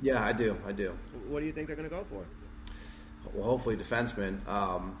then? Yeah, I do. What do you think they're going to go for? Well, hopefully defenseman.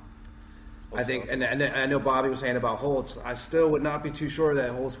 I think, and I know Bobby was saying about Holtz. I still would not be too sure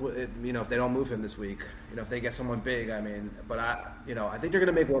that Holtz would, if they don't move him this week, if they get someone big. I mean, but I think they're going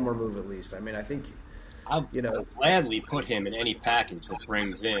to make one more move at least. I mean, I think, I'll gladly put him in any package that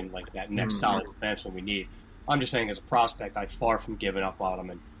brings in like that next solid defenseman we need. I'm just saying, as a prospect, I'm far from giving up on him,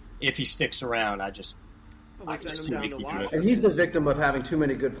 and if he sticks around, I just see what he can do. And he's the victim of having too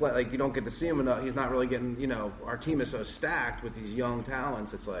many good play. Like you don't get to see him enough. He's not really getting. Our team is so stacked with these young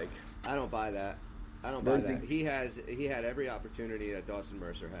talents. It's like. I don't buy that. He had every opportunity that Dawson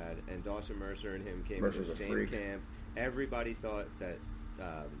Mercer had, and Dawson Mercer and him came into the same camp. Everybody thought that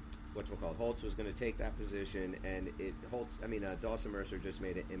Holtz was going to take that position, and Dawson Mercer just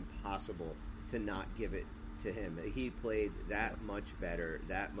made it impossible to not give it to him. He played that much better,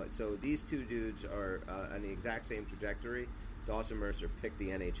 so these two dudes are on the exact same trajectory. Dawson Mercer picked the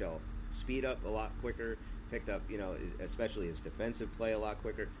NHL speed up a lot quicker, picked up, especially his defensive play a lot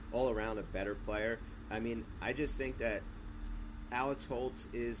quicker, all around a better player. I mean, I just think that Alex Holtz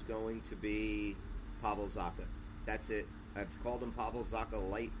is going to be Pavel Zacha. That's it. I've called him Pavel Zacha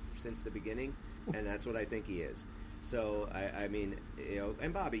light since the beginning, and that's what I think he is. So, I mean,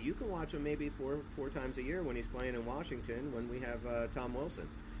 and Bobby, you can watch him maybe four times a year when he's playing in Washington when we have Tom Wilson.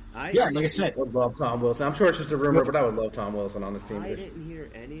 Like I said, I would love Tom Wilson. I'm sure it's just a rumor, but I would love Tom Wilson on this team. I didn't hear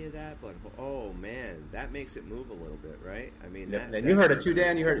any of that, but oh man, that makes it move a little bit, right? I mean, and you heard it too,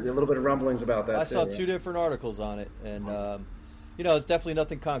 Dan. You heard a little bit of rumblings about that. I saw two different articles on it, and it's definitely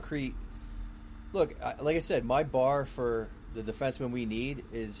nothing concrete. Look, like I said, my bar for the defenseman we need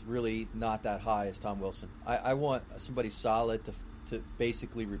is really not that high as Tom Wilson. I want somebody solid to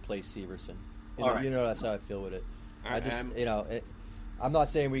basically replace Severson. That's how I feel with it. I'm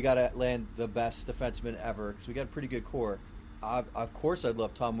not saying we got to land the best defenseman ever because we got a pretty good core. Of course, I'd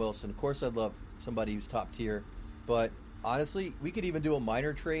love Tom Wilson. Of course, I'd love somebody who's top tier. But honestly, we could even do a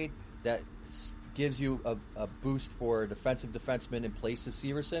minor trade that gives you a boost for a defensive defenseman in place of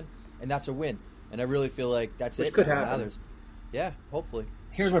Severson, and that's a win. And I really feel like that's Which it. Could happen. Yeah, hopefully.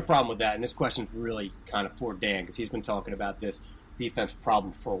 Here's my problem with that, and this question's really kind of for Dan because he's been talking about this defense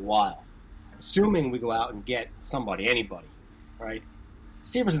problem for a while. Assuming we go out and get anybody, right?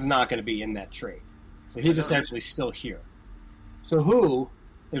 Stevenson's not going to be in that trade. So he's essentially still here. So who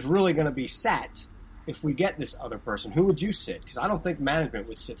is really going to be sat if we get this other person? Who would you sit? Because I don't think management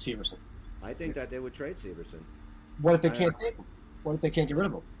would sit Severson. I think that they would trade Severson. What if they can't take him? What if they can't get rid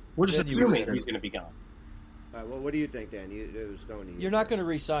of him? We're just assuming he's going to be gone. Well, what do you think, Dan? It was going to you. You're not going to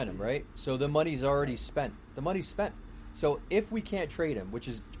re-sign him, right? So the money's already spent. The money's spent. So if we can't trade him, which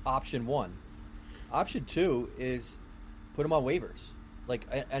is option one, option two is put him on waivers.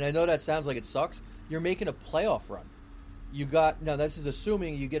 And I know that sounds like it sucks. You're making a playoff run. This is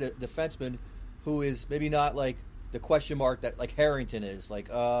assuming you get a defenseman who is maybe not like the question mark that like Harrington is.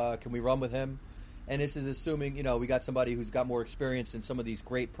 Can we run with him? And this is assuming, we got somebody who's got more experience than some of these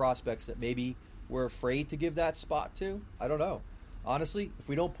great prospects that maybe we're afraid to give that spot to. I don't know. Honestly, if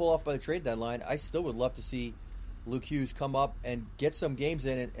we don't pull off by the trade deadline, I still would love to see Luke Hughes come up and get some games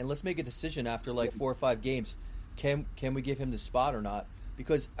in, and let's make a decision after 4 or 5 games. Can we give him the spot or not?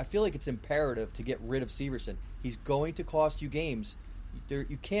 Because I feel like it's imperative to get rid of Severson. He's going to cost you games.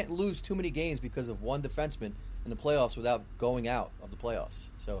 You can't lose too many games because of one defenseman in the playoffs without going out of the playoffs.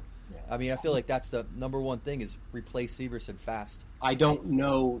 So, I mean, I feel like that's the number one thing is replace Severson fast. I don't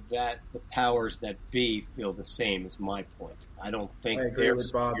know that the powers that be feel the same is my point. I don't think I agree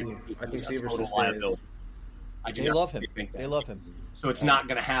with Bobby. I think Severson's liability. They love him. They love him. So it's not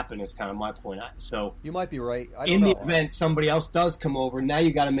going to happen is kind of my point. So you might be right. In the event somebody else does come over, now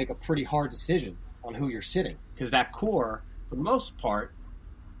you got to make a pretty hard decision on who you're sitting because that core, for the most part,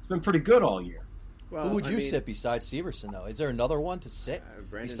 has been pretty good all year. Well, who would you sit besides Severson, though? Is there another one to sit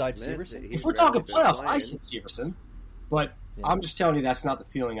besides Smith, Severson? If we're talking playoffs, I sit Severson. But I'm just telling you that's not the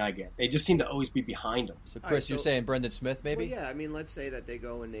feeling I get. They just seem to always be behind him. So, Chris, you're saying Brendan Smith, maybe? Well, yeah, I mean, let's say that they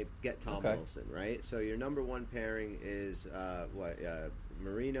go and they get Tom Wilson, right? So your number one pairing is,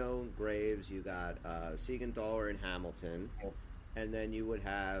 Marino, Graves, you got Siegenthaler and Hamilton. And then you would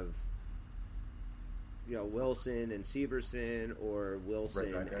have, Wilson and Severson, or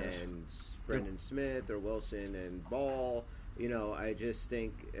Wilson and Brendan Smith, or Wilson and Ball. I just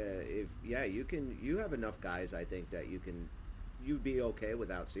think you have enough guys. I think that you'd be okay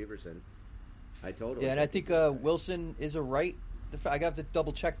without Severson. I totally. Yeah, and I think Wilson is a right. I got to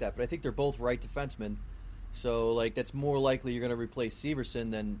double check that, but I think they're both right defensemen. So that's more likely you're going to replace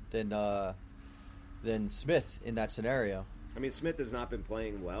Severson than Smith in that scenario. I mean, Smith has not been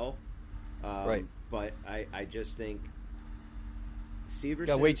playing well, right? But I just think Severson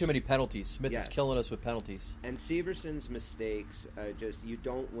got way too many penalties. Smith is killing us with penalties. And Severson's mistakes, you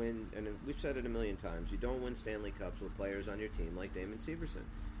don't win, and we've said it a million times, you don't win Stanley Cups with players on your team like Damon Severson.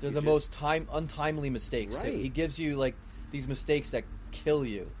 They're the most untimely mistakes, right. Too. He gives you, these mistakes that kill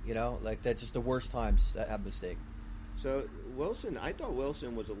you, that's just the worst times that have mistake. So, Wilson, I thought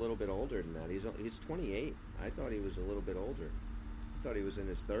Wilson was a little bit older than that. He's 28. I thought he was a little bit older. I thought he was in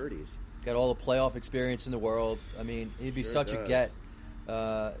his 30s. Got all the playoff experience in the world. I mean, he'd be such a get.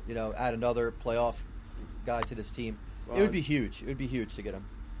 Add another playoff guy to this team. Well, it would be huge. It would be huge to get him.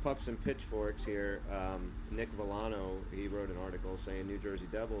 Pucks and pitchforks here. Nick Villano, he wrote an article saying New Jersey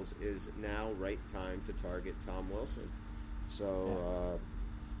Devils is now right time to target Tom Wilson. So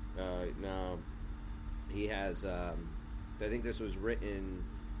now he has. I think this was written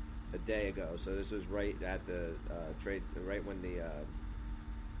a day ago. So this was right at the trade, right when the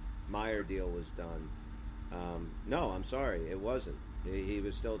Meyer deal was done. No, I'm sorry, it wasn't. He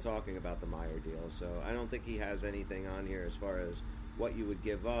was still talking about the Meyer deal, so I don't think he has anything on here as far as what you would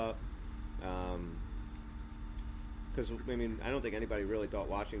give up. Because, I mean, I don't think anybody really thought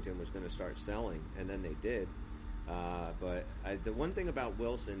Washington was going to start selling, and then they did. But the one thing about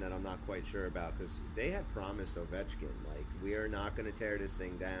Wilson that I'm not quite sure about, because they had promised Ovechkin, like, we are not going to tear this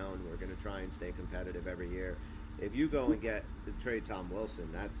thing down. We're going to try and stay competitive every year. If you go and get the trade Tom Wilson,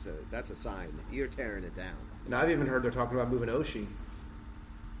 that's a sign you're tearing it down. And I've even heard they're talking about moving Oshie.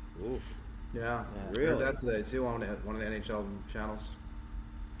 Oof. Yeah, really? I heard that today too on one of the NHL channels.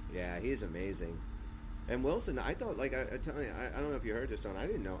 Yeah, he's amazing. And Wilson, I thought, like I tell you, I don't know if you heard this, John. I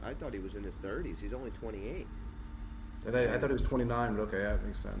didn't know. I thought he was in his 30s. He's only 28. I thought he was 29, but okay, yeah, that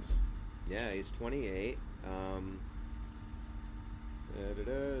makes sense. Yeah, he's 28.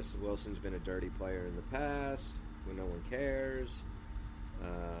 Wilson's been a dirty player in the past when no one cares.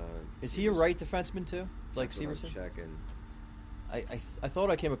 Is he a right defenseman too, like Severson? I'm checking. I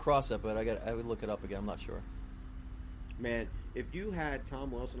thought I came across that, but I would look it up again. I'm not sure. Man, if you had Tom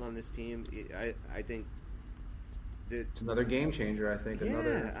Wilson on this team, I think that It's another game changer. I think.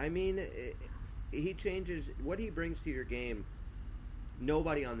 Yeah, I mean, he changes what he brings to your game.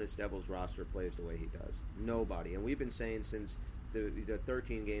 Nobody on this Devils roster plays the way he does. Nobody, and we've been saying since the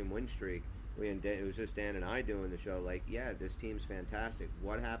 13-game win streak. It was just Dan and I doing the show. Like, yeah, this team's fantastic.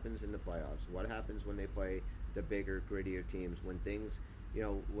 What happens in the playoffs? What happens when they play the bigger, grittier teams? When things,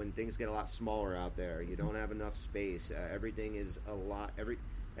 when things get a lot smaller out there, you don't have enough space. Everything is a lot. Every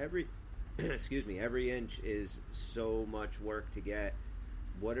excuse me. Every inch is so much work to get.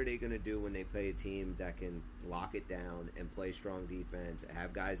 What are they going to do when they play a team that can lock it down and play strong defense,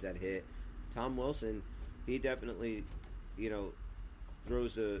 have guys that hit? Tom Wilson, he definitely,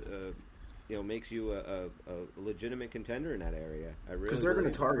 throws makes you a legitimate contender in that area. Because they're going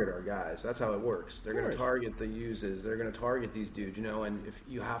to target our guys. That's how it works. They're going to target the uses. They're going to target these dudes, and if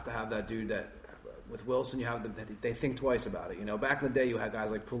you have to have that dude that, with Wilson, they think twice about it. Back in the day, you had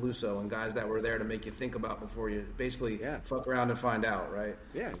guys like Peluso and guys that were there to make you think about before you basically fuck around and find out, right?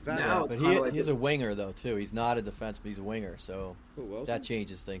 Yeah, exactly. Now, but he's a winger, though, too. He's not a defenseman, he's a winger, so that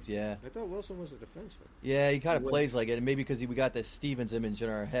changes things, yeah. I thought Wilson was a defenseman. Yeah, he kind of plays like it, and maybe because we got the Stevens image in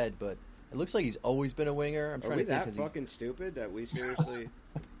our head, but it looks like he's always been a winger. Are we that fucking stupid that we seriously...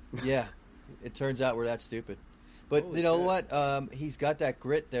 Yeah, it turns out we're that stupid. But you know what? He's got that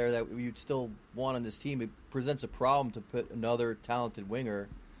grit there that you'd still want on this team. It presents a problem to put another talented winger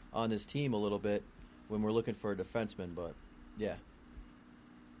on this team a little bit when we're looking for a defenseman. But yeah,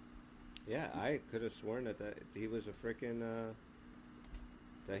 yeah, I could have sworn that he was a freaking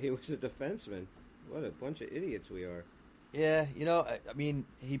that he was a defenseman. What a bunch of idiots we are. Yeah, I mean,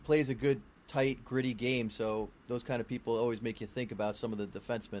 he plays a good, tight, gritty game. So those kind of people always make you think about some of the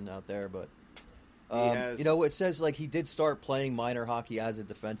defensemen out there, but. It says like he did start playing minor hockey as a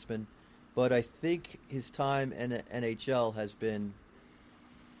defenseman, but I think his time in the NHL has been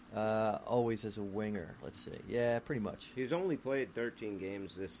always as a winger. Let's see. Yeah, pretty much. He's only played 13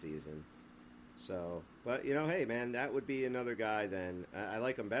 games this season. So, but, hey, man, that would be another guy then. I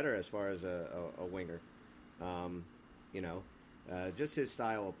like him better as far as a winger. Just his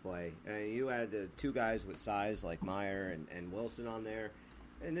style of play. You had the two guys with size like Meyer and Wilson on there.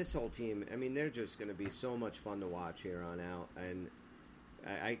 And this whole team, I mean, they're just going to be so much fun to watch here on out. And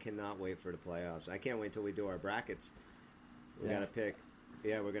I cannot wait for the playoffs. I can't wait till we do our brackets. We got to pick.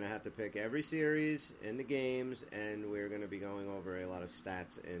 Yeah, we're going to have to pick every series in the games, and we're going to be going over a lot of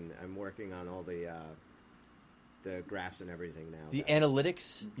stats. And I'm working on all the graphs and everything now. The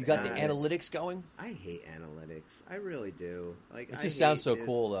analytics? You got the analytics going? I hate analytics. I really do. It just sounds so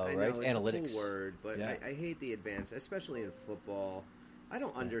cool, though, right? Analytics. It's a cool word, but I hate the advanced, especially in football. I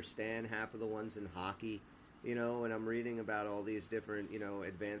don't understand half of the ones in hockey, and I'm reading about all these different,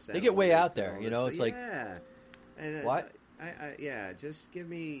 advanced. They get way out there, it's like, and what? Just give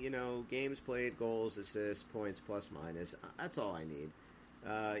me, games played, goals, assists, points, plus, minus. That's all I need.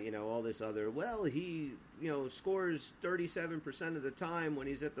 All this other. Well, he, scores 37% of the time when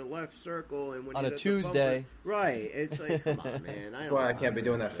he's at the left circle and when on he's a at Tuesday. The right? It's like, come on, man. That's why I can't be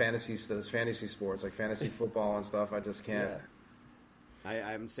doing those fantasy sports like fantasy football and stuff. I just can't. Yeah.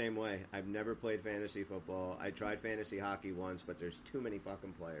 I'm the same way. I've never played fantasy football. I tried fantasy hockey once, but there's too many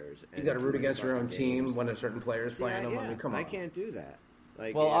fucking players. You got to root against your own team when a certain player is playing them. I mean, come on. I can't do that.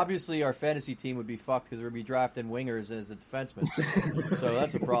 Obviously our fantasy team would be fucked because we'd be drafting wingers as a defenseman. So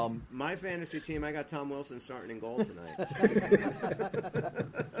that's a problem. My fantasy team, I got Tom Wilson starting in goal tonight.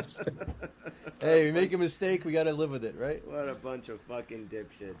 Hey, we make a mistake, we got to live with it, right? What a bunch of fucking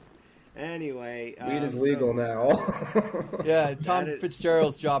dipshits. Anyway, weed is legal now. Yeah, Tom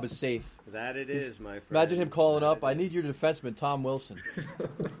Fitzgerald's job is safe. That it is, my friend. Imagine him calling up. I need your defenseman, Tom Wilson.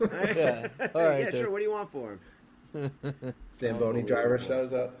 Yeah, all right. Yeah, sure. What do you want for him? Zamboni driver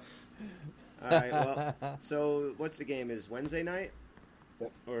shows up. All right. Well, so what's the game? Is Wednesday night?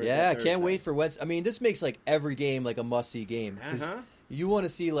 Or Yeah, I can't wait for Wednesday. I mean, this makes like every game like a must-see game. You want to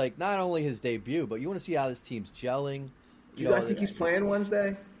see like not only his debut, but you want to see how this team's gelling. Do you guys think he's playing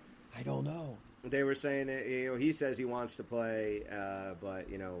Wednesday? I don't know. They were saying that, he says he wants to play, but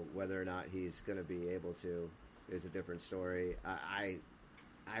whether or not he's going to be able to is a different story. I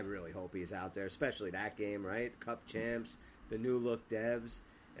really hope he's out there, especially that game, right? Cup champs, the new look Devs,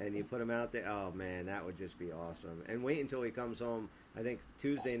 and you put him out there. Oh man, that would just be awesome. And wait until he comes home. I think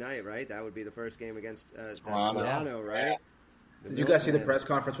Tuesday night, right? That would be the first game against Toronto, right? Yeah. Did you guys see the press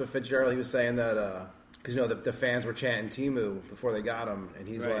conference with Fitzgerald? He was saying that because the fans were chanting Timo before they got him, and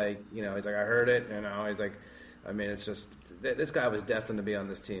he's like, he's like, I heard it, he's like, I mean, it's just this guy was destined to be on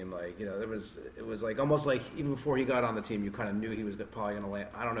this team. Like, it was like almost like even before he got on the team, you kind of knew he was probably going to land.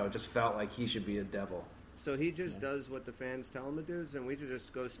 I don't know, it just felt like he should be a Devil. So he just does what the fans tell him to do, and we should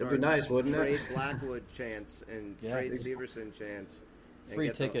just go start. It'd be nice, wouldn't trade it? Blackwood chants and trade Severson chants. Free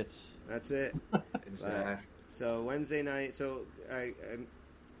tickets. That's it. Exactly. So Wednesday night. So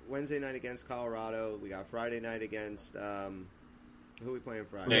Wednesday night against Colorado. We got Friday night against who are we playing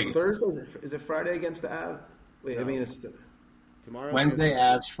Friday? Thursday. Is it Friday against the Avs? Wait, No. I mean it's Tomorrow. Wednesday,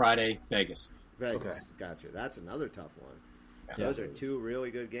 Avs. Friday, Vegas. Vegas. Okay. Gotcha. That's another tough one. Yeah. Those are two really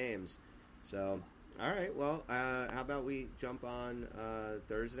good games. So, all right. Well, how about we jump on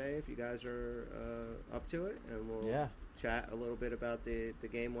Thursday if you guys are up to it, and we'll chat a little bit about the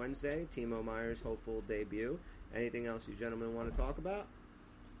game Wednesday. Timo Meyer's hopeful debut. Anything else you gentlemen want to talk about?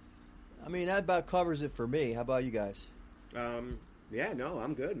 I mean, that about covers it for me. How about you guys? Yeah, no,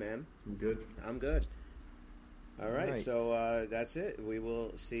 I'm good, man. I'm good. All right. So that's it. We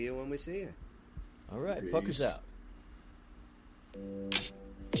will see you when we see you. All right, Puck is out.